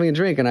sitting there having a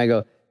drink and I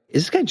go,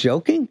 is this guy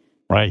joking?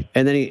 Right.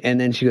 And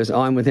then she goes, oh,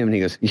 I'm with him. And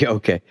he goes, yeah,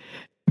 okay.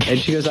 And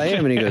she goes, I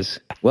am. And he goes,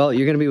 well,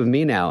 you're going to be with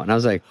me now. And I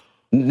was like,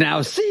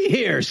 now see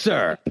here,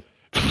 sir.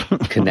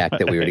 Connect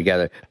that we were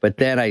together. But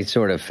then I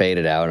sort of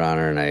faded out on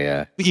her and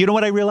I... You know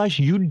what I realized?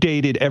 You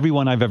dated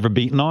everyone I've ever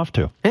beaten off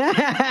to. Isn't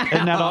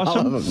that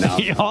awesome? All of them, no.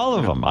 Yeah, all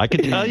of them. I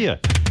can tell you.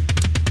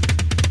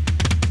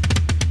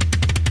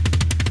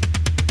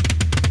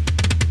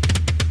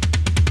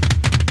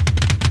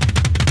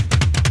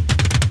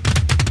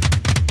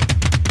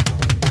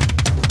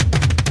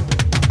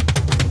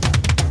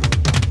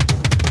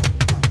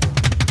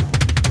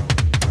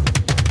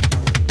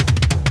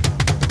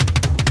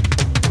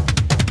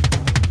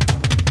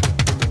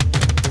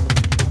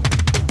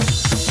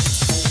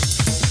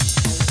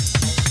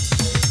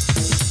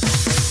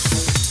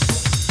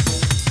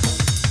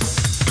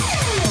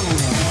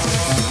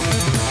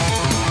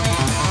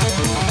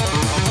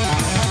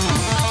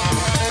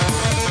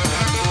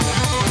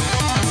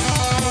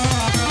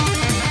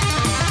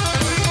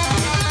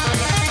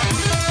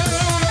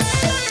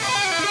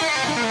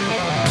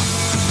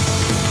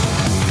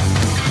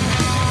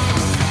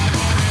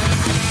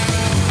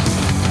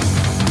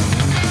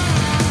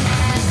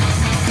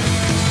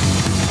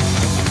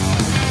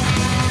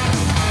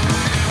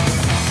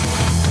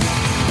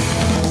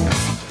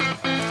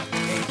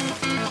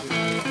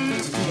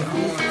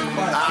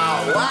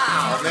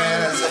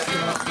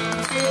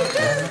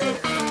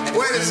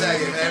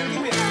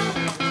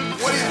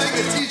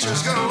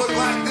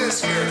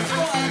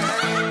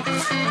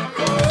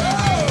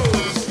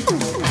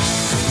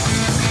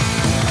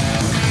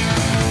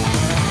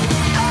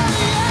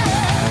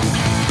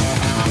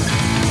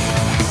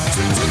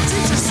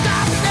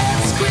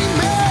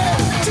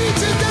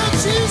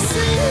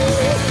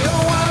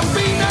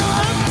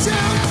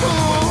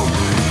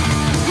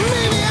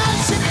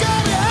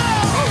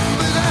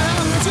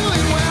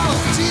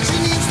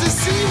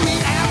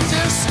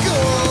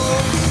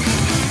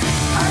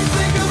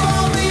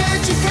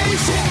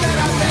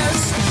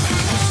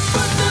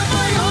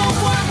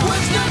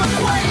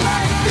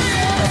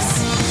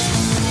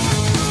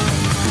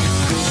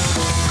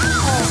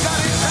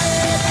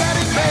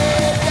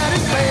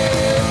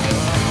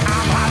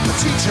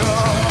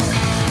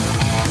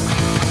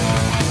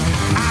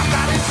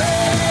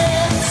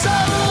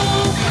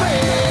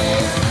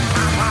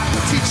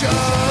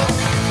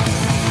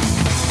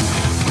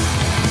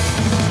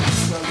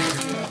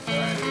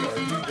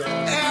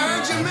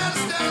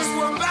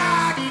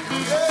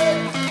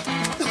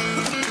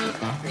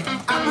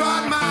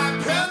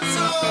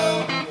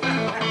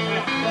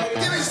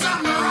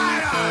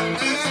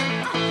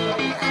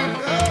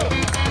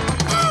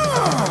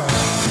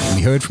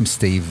 We heard from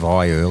Steve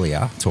Vai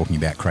earlier talking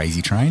about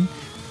Crazy Train,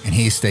 and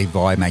here's Steve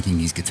Vai making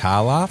his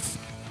guitar laugh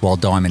while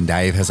Diamond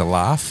Dave has a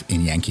laugh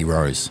in Yankee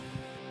Rose.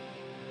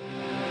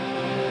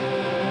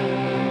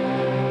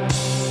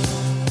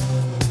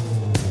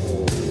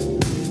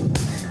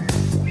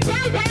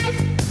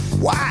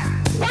 What?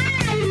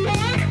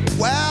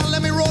 Well,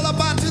 let me roll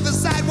up onto the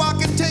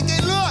sidewalk and take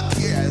a look.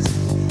 Yes.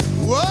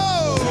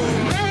 Whoa!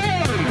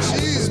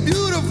 She's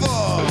beautiful.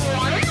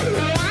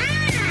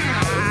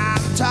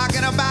 I'm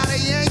talking about a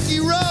Yankee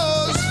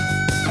Rose.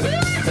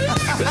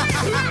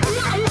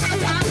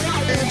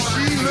 And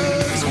she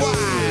looks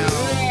wild.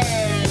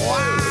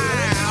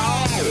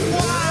 Wild.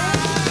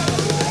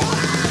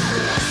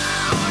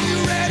 Are you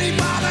ready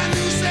for the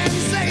new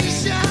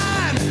sensation?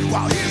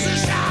 Well, here's a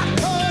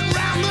shotgun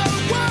round the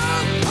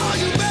world. All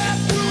you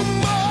bathroom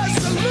boys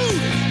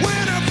salute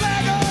when her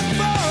flag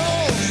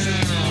unfolds.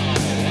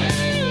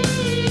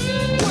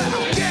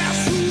 Well, guess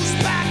who's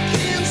back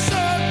in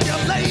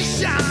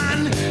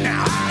circulation?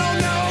 Now, I don't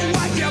know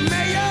what you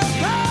may have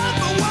heard,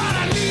 but what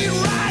I need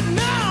right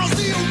now is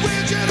the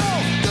original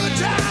Good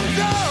Time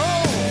Go.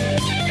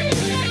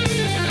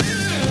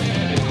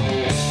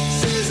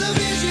 She's a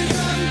vision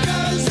from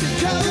coast to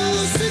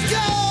coast to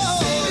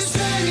coast.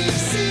 Shining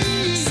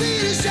sea, sea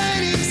to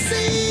shining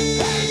sea.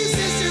 Hey,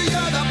 sister,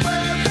 you're the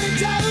perfect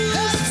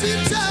toast to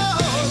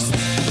toast.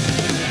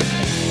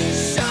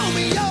 Show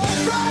me your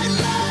bright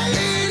light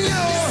in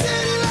your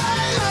city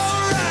light.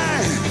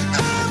 Alright,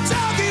 I'm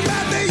talking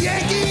about the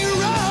Yankee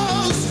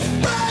Rose.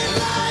 Bright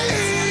light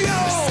in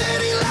your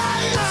city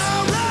light.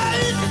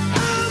 Alright,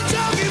 I'm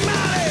talking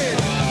about it.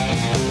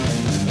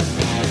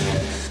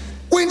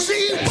 When she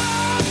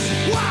walks,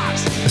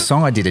 walks. The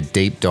song I did a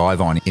deep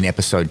dive on in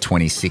episode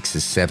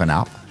 26's 7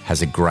 Up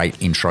has a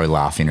great intro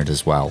laugh in it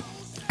as well.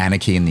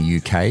 Anarchy in the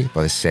UK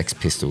by the Sex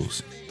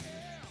Pistols.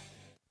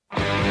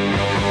 I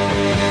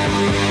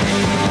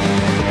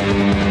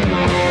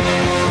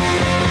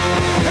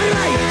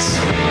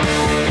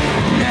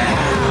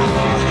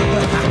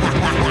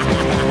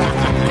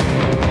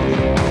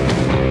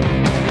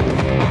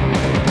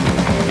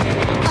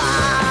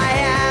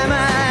am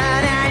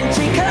an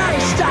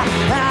anti-coaster.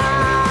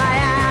 I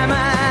am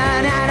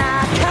an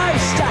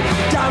anarchoaster.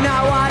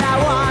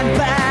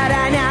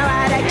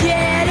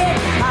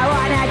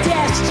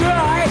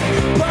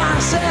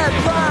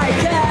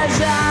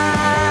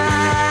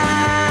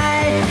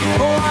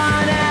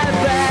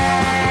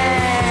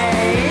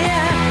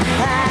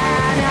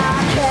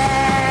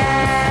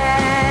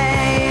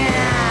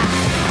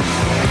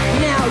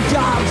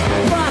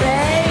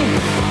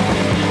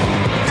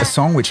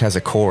 song which has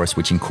a chorus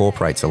which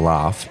incorporates a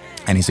laugh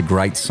and is a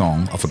great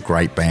song off a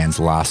great band's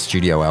last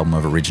studio album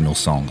of original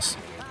songs.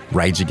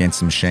 Rage Against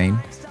the Machine,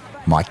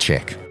 Mic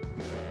Check.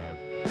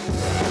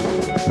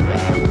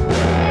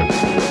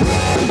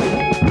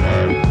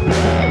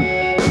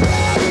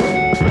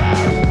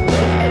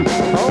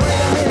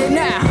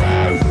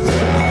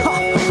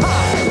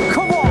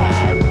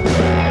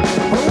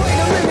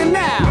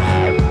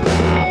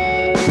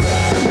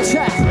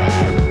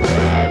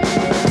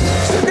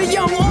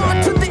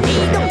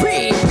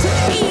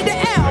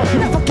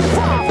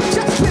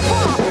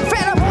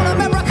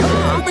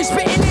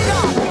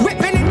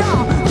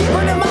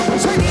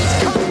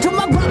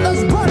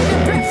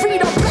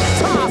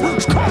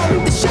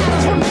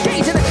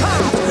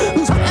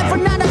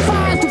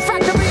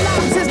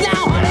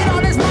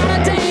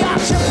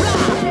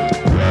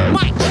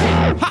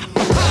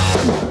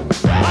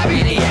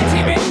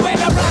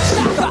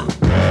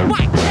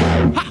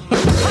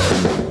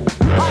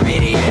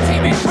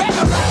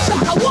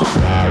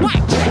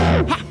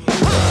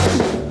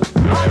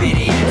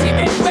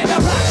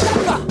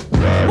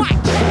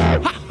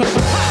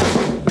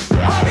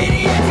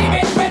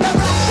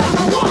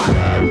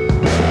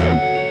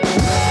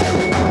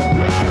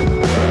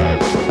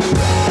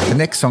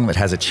 The next song that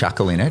has a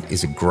chuckle in it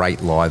is a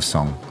great live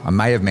song. I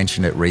may have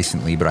mentioned it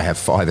recently, but I have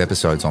 5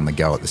 episodes on the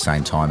go at the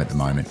same time at the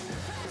moment.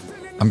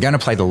 I'm going to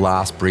play the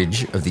last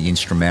bridge of the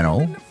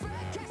instrumental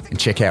and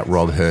check out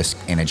Rob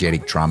Hurst's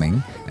energetic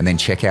drumming, and then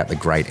check out the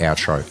great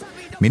outro.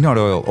 Midnight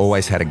Oil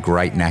always had a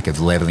great knack of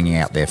levelling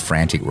out their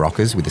frantic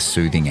rockers with a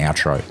soothing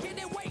outro.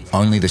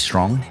 Only the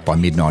Strong by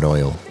Midnight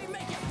Oil.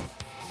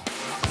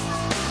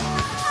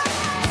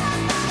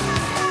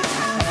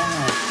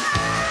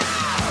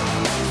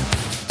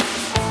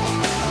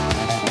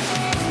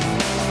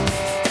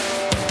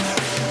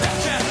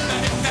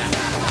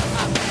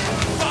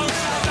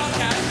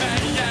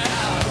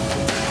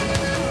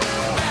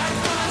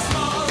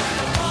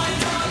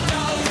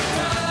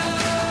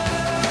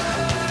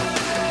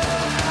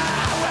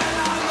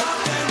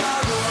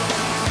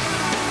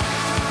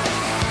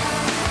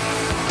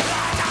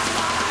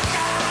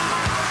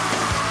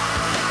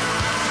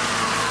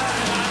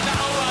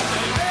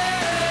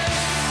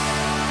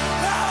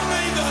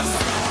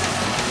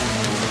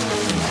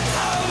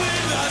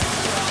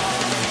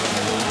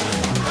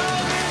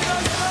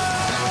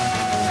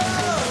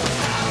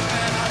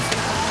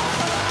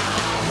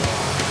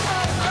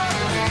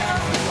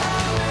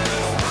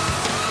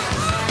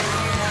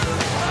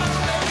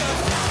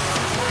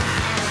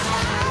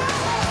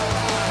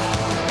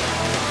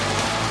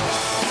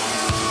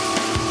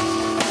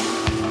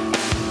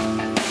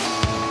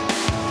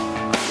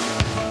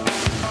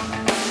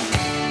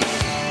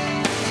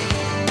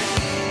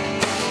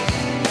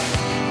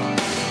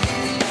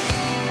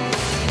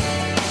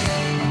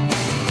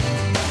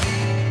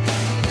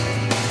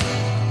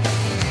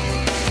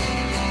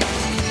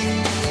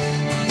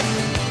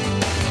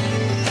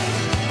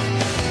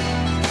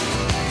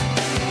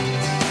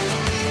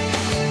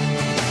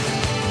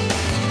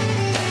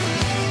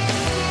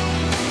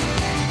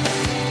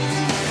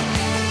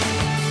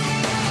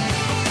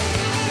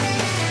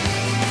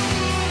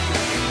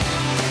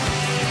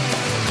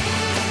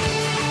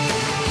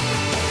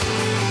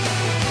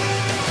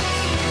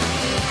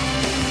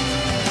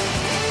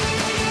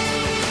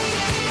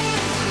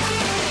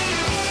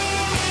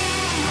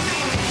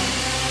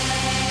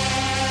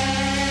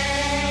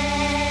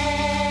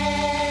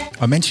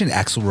 I mentioned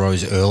Axl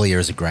Rose earlier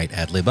as a great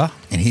ad-libber,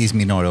 and here's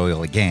Midnight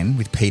Oil again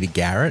with Peter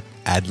Garrett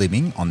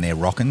ad-libbing on their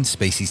Rockin'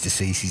 Species to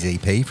Cecies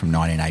EP from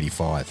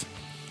 1985.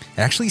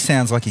 It actually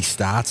sounds like he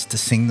starts to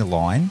sing the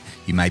line,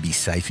 "You may be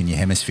safe in your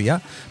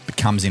hemisphere," but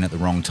comes in at the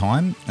wrong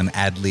time and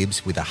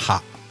ad-libs with a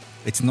hut.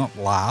 It's not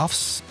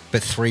laughs,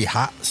 but 3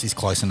 huts is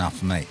close enough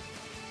for me.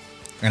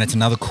 And it's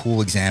another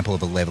cool example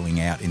of a levelling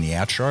out in the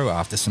outro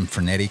after some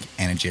frenetic,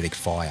 energetic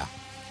fire.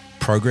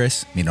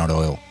 Progress, Midnight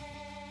Oil.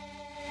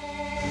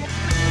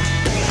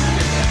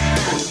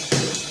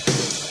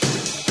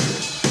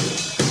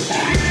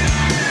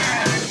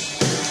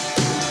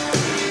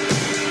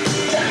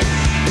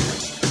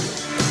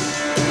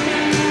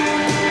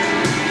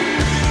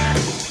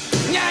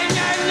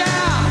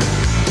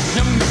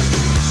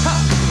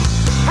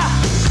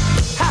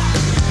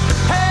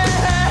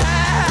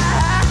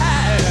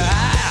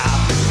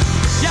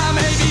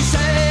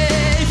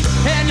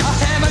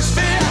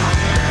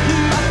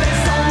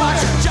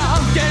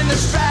 The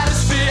strap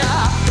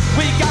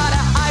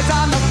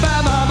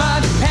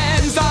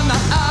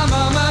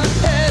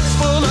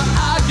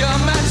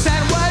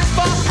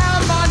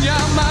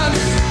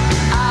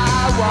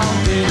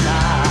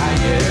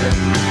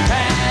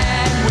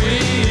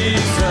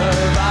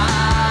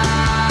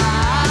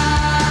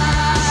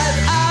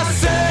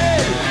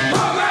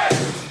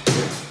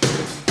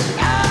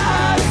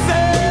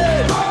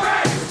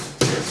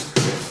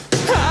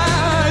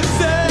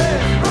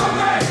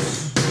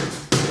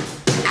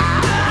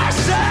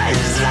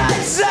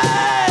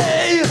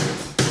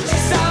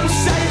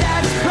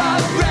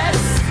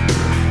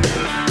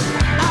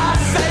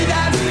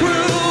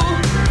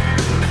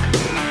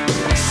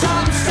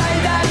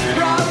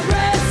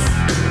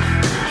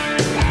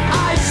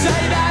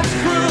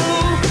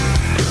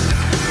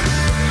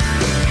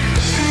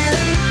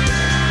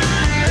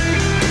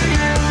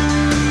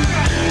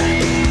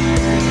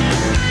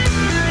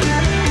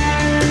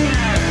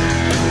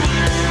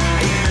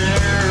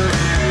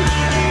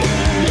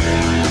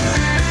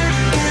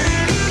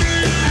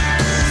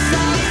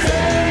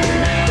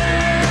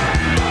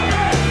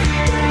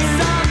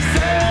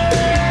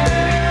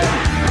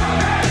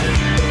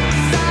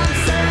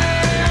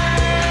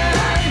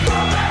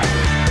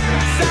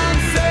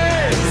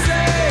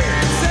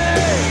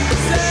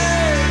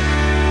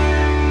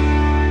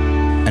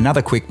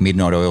Another quick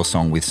Midnight Oil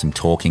song with some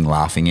talking,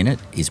 laughing in it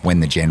is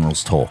When the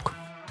Generals Talk.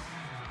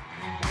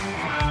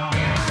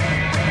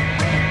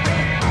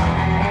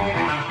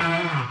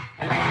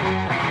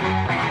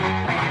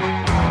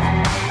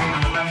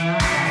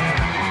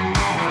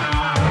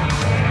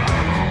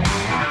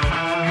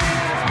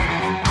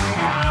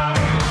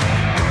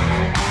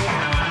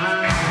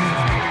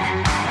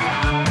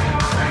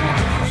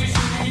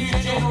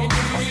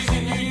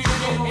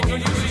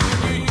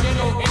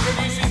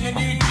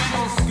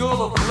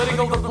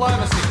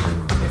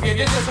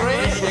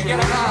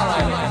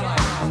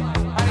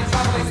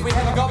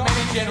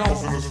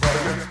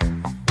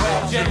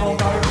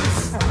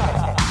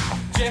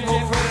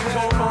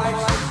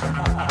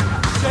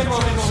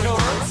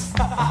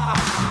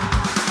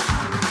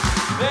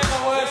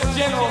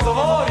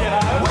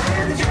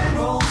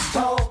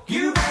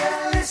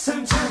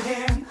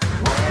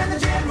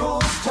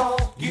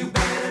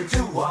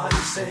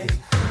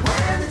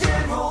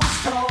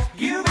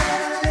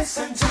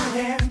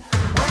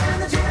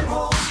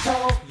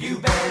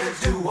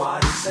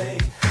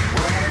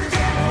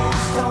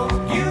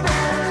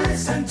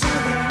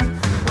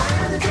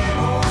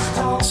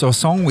 So a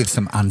song with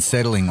some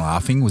unsettling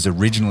laughing was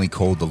originally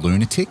called The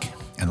Lunatic,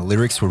 and the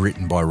lyrics were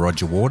written by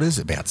Roger Waters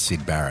about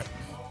Syd Barrett.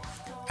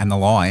 And the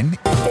line,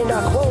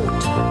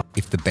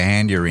 "If the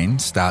band you're in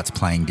starts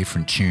playing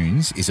different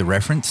tunes," is a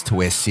reference to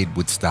where Syd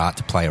would start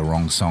to play a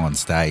wrong song on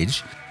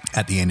stage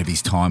at the end of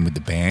his time with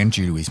the band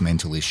due to his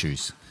mental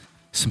issues.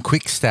 Some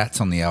quick stats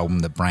on the album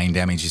that Brain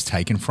Damage is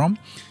taken from,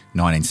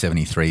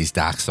 1973's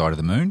Dark Side of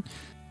the Moon.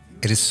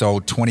 It has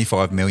sold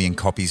 25 million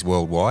copies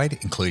worldwide,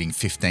 including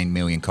 15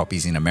 million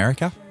copies in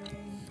America.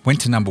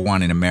 Went to number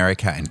 1 in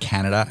America and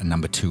Canada and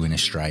number 2 in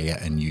Australia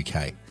and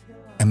UK.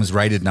 And was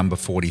rated number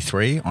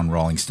 43 on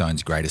Rolling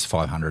Stone's Greatest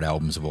 500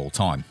 Albums of All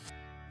Time.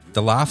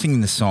 The laughing in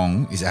the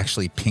song is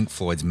actually Pink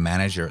Floyd's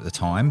manager at the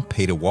time,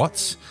 Peter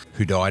Watts,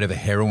 who died of a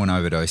heroin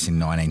overdose in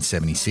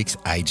 1976,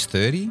 aged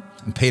 30.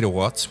 And Peter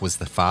Watts was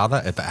the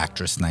father of the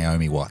actress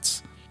Naomi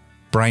Watts.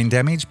 Brain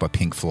Damage by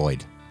Pink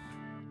Floyd.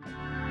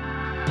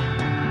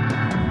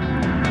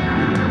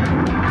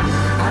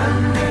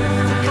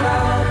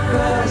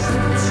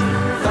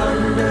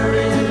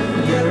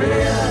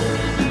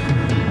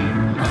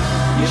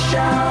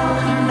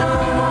 Shout and no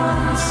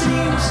one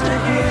seems to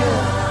hear.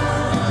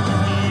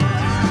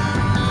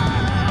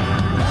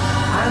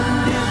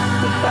 And if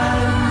the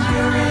band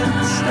you're in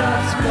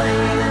starts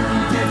playing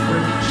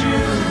different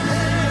tunes,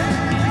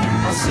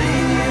 I'll see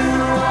you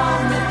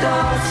on the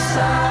dark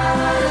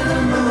side of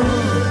the moon.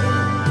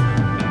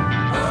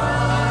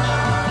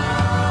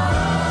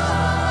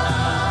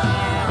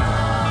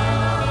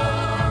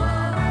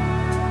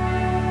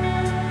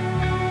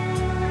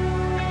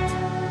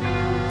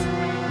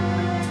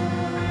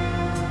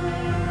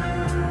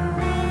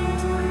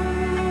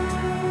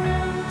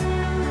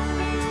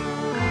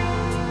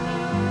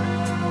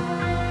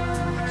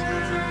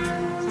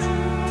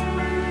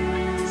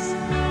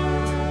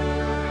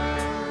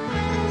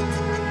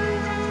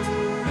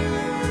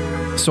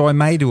 So I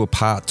may do a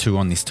part 2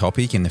 on this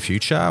topic in the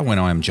future when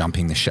I am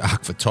jumping the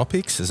shark for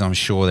topics, as I'm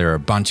sure there are a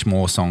bunch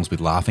more songs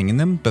with laughing in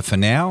them. But for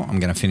now, I'm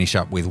going to finish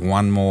up with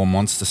one more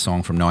monster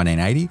song from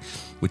 1980,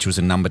 which was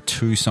a number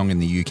 2 song in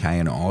the UK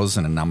and Oz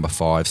and a number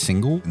 5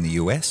 single in the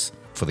US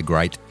for the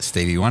great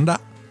Stevie Wonder,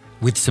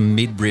 with some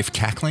mid-riff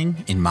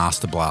cackling in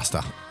Master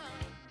Blaster.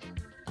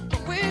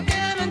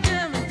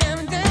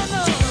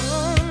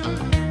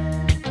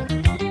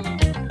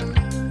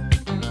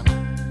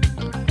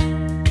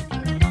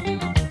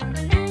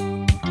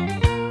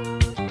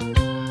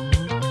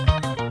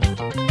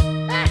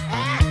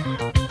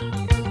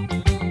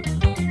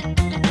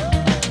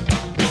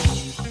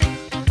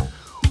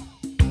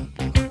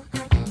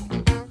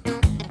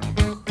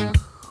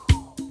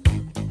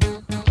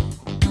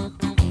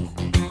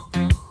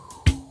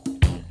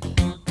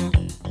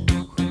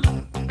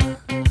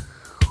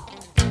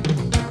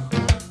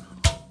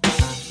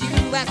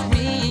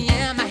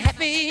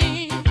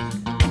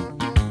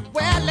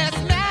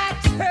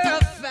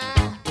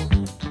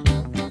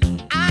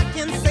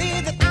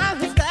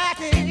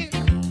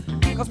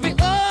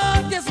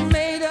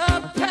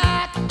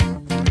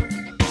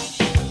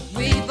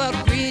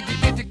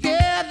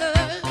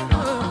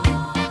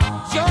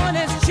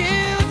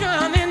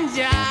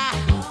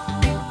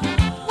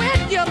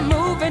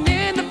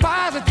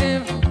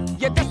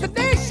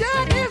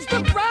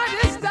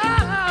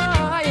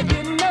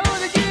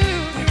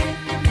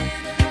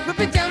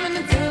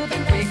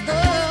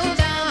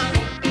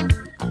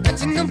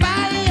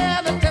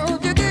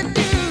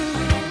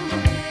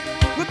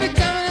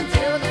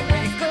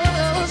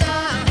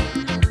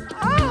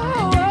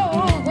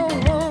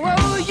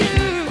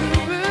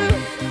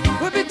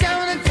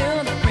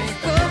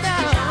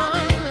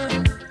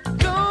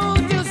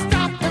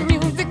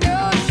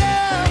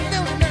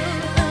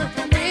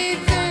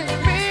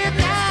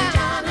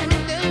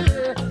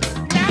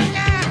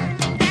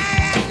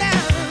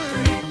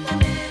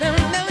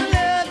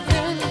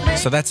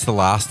 So that's the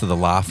last of the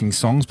laughing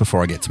songs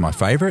before I get to my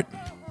favourite.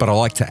 But I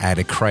like to add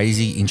a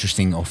crazy,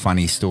 interesting or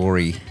funny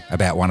story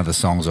about one of the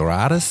songs or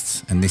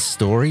artists, and this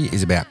story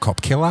is about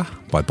Cop Killer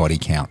by Body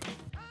Count.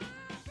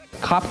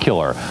 Cop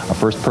Killer, a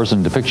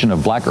first-person depiction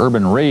of black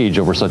urban rage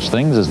over such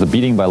things as the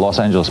beating by Los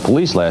Angeles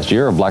police last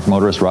year of black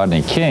motorist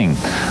Rodney King.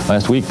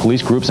 Last week,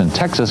 police groups in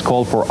Texas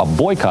called for a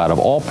boycott of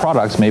all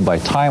products made by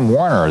Time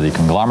Warner, the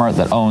conglomerate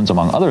that owns,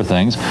 among other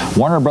things,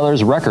 Warner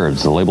Brothers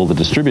Records, the label that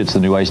distributes the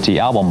new Ice-T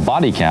album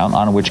Body Count,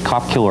 on which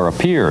Cop Killer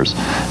appears.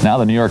 Now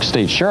the New York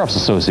State Sheriff's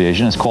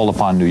Association has called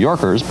upon New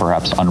Yorkers,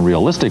 perhaps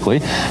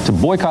unrealistically, to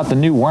boycott the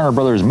new Warner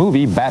Brothers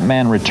movie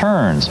Batman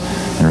Returns.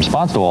 In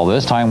response to all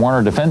this, Time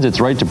Warner defends its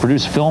right to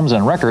produce films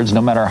and records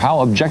no matter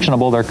how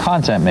objectionable their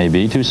content may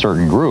be to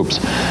certain groups.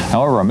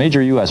 However, a major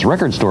U.S.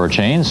 record store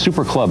chain,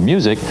 Super Club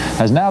Music,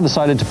 has now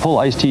decided to pull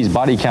Ice-T's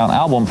Body Count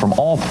album from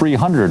all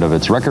 300 of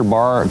its Record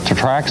Bar,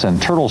 Tracks,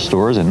 and Turtle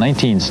stores in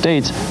 19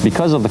 states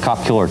because of the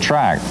Cop Killer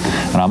track.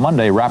 And on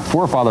Monday, rap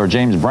forefather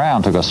James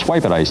Brown took a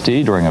swipe at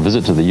Ice-T during a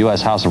visit to the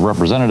U.S. House of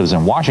Representatives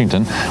in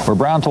Washington, where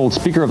Brown told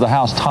Speaker of the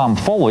House Tom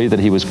Foley that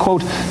he was,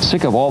 quote,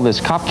 sick of all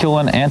this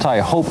cop-killing,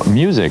 anti-hope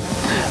music.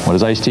 What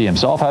does Ice-T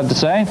himself have to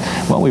say?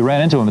 Well, we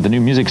ran into him at the new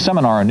music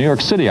seminar in New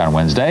York City on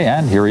Wednesday,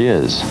 and here he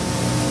is.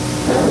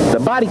 The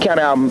Body Count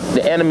album,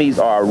 the enemies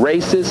are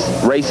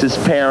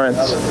racist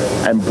parents,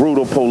 and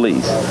brutal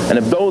police. And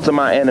if those are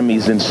my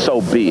enemies, then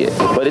so be it.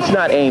 But it's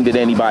not aimed at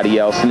anybody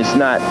else, and it's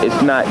not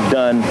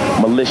done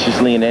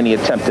maliciously in any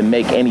attempt to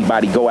make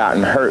anybody go out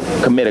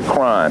and commit a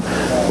crime.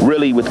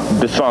 Really, with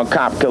the song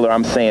Cop Killer,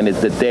 I'm saying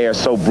is that they are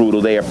so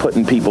brutal, they are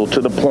putting people to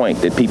the point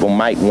that people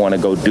might want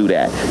to go do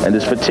that. And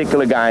this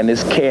particular guy in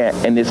this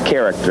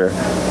character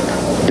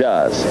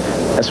does.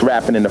 That's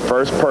rapping in the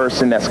first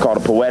person. That's called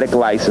a poetic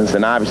license,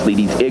 and obviously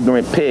these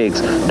ignorant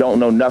pigs don't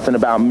know nothing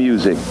about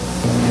music.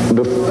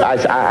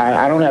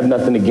 I don't have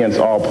nothing against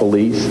all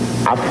police.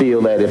 I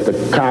feel that if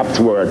the cops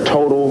were a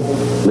total,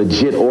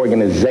 legit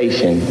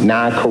organization,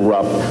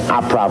 non-corrupt,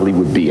 I probably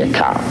would be a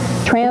cop.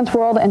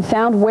 Transworld and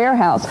Sound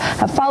Warehouse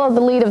have followed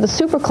the lead of the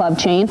Super Club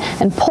chain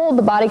and pulled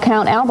the Body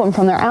Count album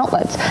from their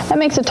outlets. That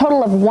makes a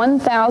total of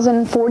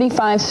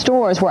 1,045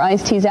 stores where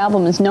Ice-T's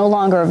album is no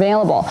longer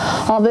available.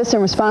 All this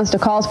in response to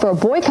calls for a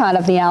boycott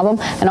of the album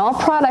and all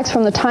products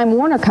from the Time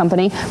Warner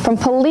Company from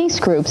police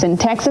groups in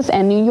Texas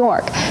and New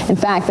York. In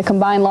fact, the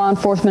Combined Law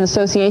Enforcement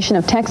Association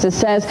of Texas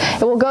says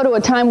it will go to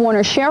a Time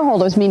Warner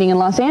shareholders meeting in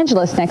Los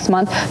Angeles next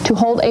month to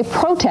hold a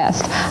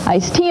protest.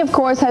 Ice-T, of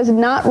course, has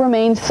not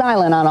remained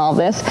silent on all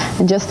this,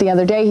 and just the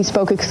other day he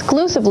spoke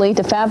exclusively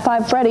to Fab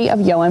Five Freddy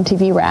of Yo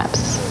MTV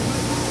Raps.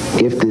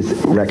 If this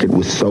record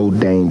was so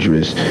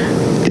dangerous,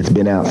 it's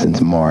been out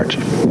since March,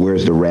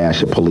 where's the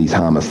rash of police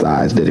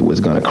homicides that it was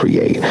going to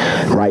create?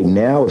 Right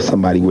now, if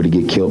somebody were to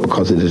get killed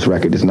because of this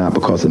record, it's not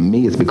because of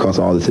me, it's because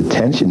of all this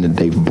attention that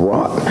they've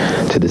brought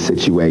to the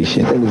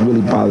situation. The thing that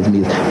really bothers me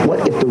is,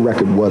 what if the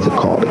record was a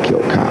call to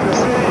kill cops?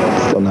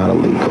 It's still not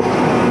illegal.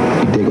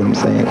 You dig what I'm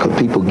saying? Because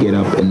people get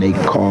up and they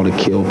call to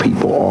kill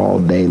people all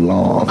day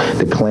long.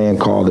 The Klan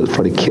called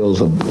for the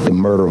kills of the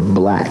murder of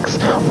blacks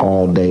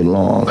all day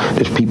long.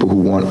 There's people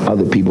who want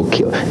other people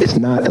killed. It's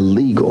not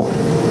illegal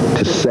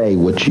to say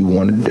what you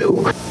want to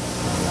do.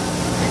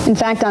 In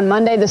fact, on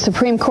Monday, the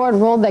Supreme Court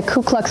ruled that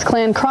Ku Klux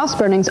Klan cross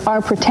burnings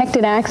are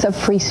protected acts of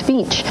free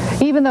speech.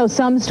 Even though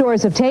some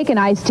stores have taken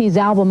Ice-T's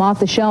album off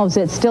the shelves,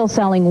 it's still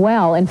selling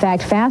well, in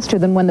fact, faster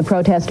than when the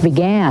protest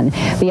began.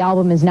 The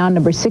album is now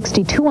number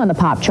 62 on the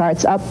pop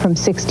charts, up from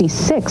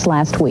 66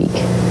 last week.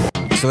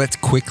 So let's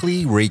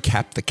quickly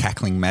recap the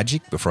cackling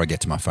magic before I get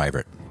to my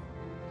favourite.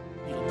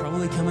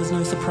 Probably come as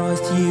no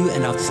surprise to you,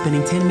 and after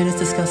spending 10 minutes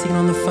discussing it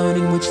on the phone,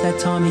 in which that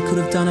time he could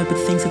have done it, but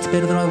thinks it's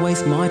better that I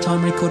waste my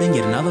time recording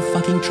yet another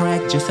fucking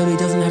track just so he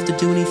doesn't have to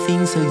do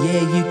anything. So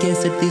yeah, you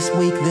guessed it, this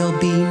week there'll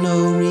be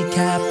no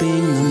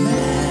recapping the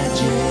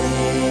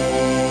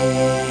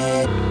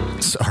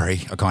magic.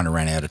 Sorry, I kind of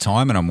ran out of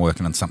time and I'm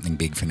working on something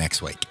big for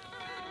next week.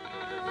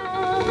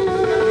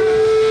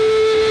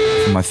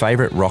 For my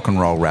favourite rock and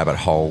roll rabbit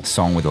hole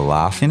song with a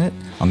laugh in it,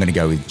 I'm going to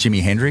go with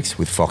Jimi Hendrix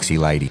with Foxy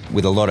Lady,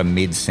 with a lot of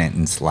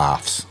mid-sentence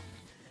laughs.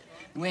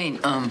 Wayne,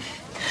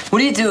 what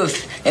do you do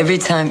if every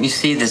time you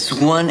see this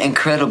one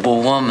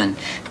incredible woman,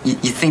 you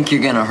think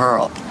you're gonna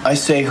hurl? I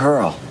say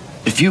hurl.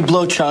 If you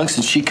blow chunks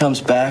and she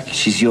comes back,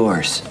 she's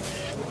yours.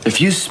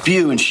 If you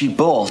spew and she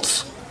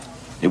bolts,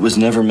 it was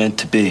never meant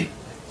to be.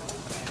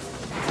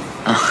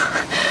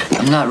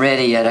 I'm not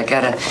ready yet. I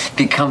gotta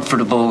be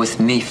comfortable with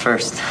me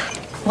first.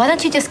 Why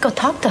don't you just go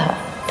talk to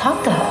her?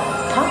 Talk to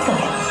her. Talk to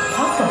her.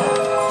 Talk to her.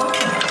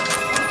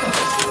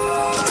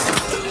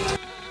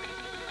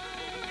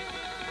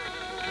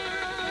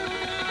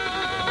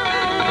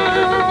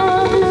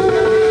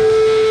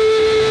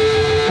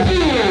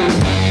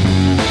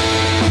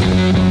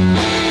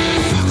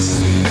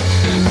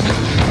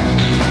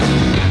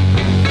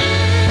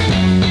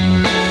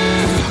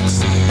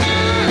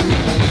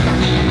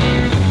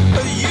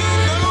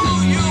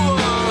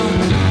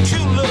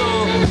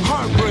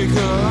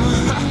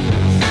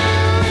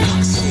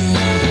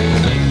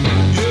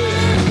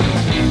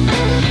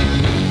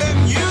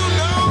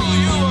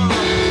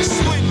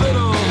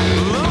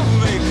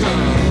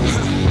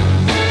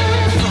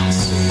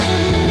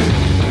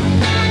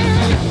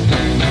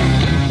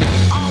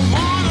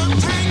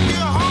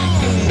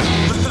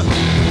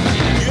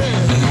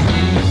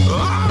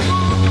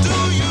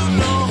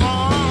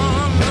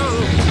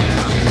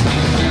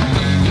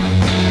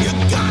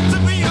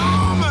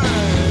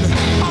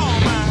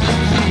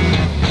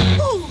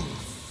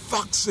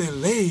 sexy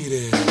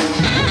lady.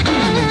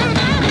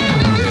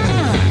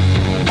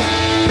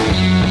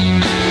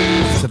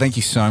 So thank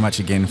you so much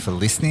again for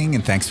listening,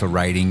 and thanks for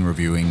rating,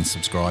 reviewing,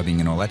 subscribing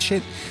and all that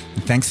shit.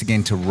 And thanks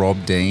again to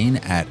Rob Dean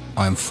at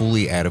I'm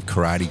Fully Out of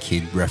Karate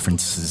Kid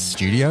References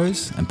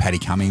Studios and Paddy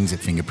Cummings at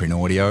Fingerprint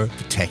Audio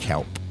for tech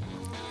help.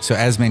 So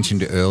as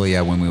mentioned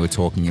earlier when we were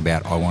talking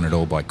about I Want It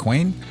All by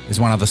Queen, there's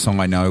one other song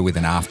I know with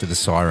an After the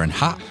Siren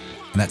Ha,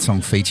 and that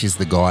song features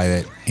the guy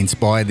that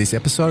inspired this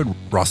episode,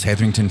 Ross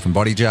Hetherington from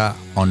Body Jar,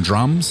 on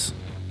drums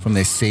from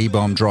their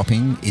C-bomb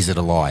dropping Is It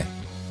a Lie?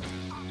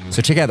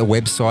 So check out the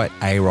website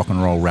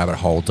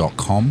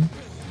arockandrollrabbithole.com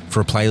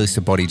for a playlist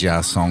of Body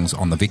Jar songs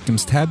on the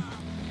Victims tab.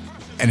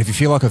 And if you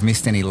feel like I've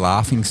missed any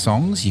laughing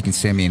songs, you can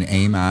send me an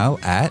email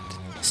at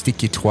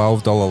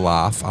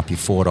stickyour$12 up your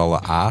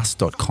 $4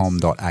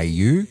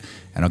 arse.com.au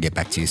and I'll get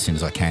back to you as soon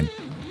as I can.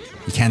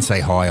 You can say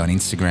hi on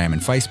Instagram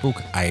and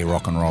Facebook, A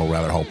Rock and Roll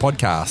Rabbit Hole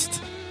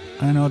Podcast,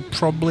 and I'd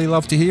probably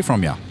love to hear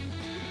from you.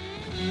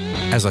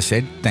 As I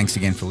said, thanks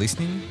again for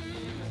listening.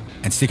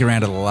 And stick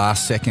around to the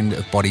last second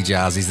of Body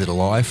Jar's Is It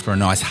Alive for a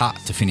nice hut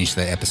to finish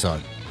the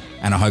episode.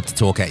 And I hope to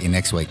talk at you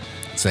next week.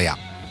 See ya.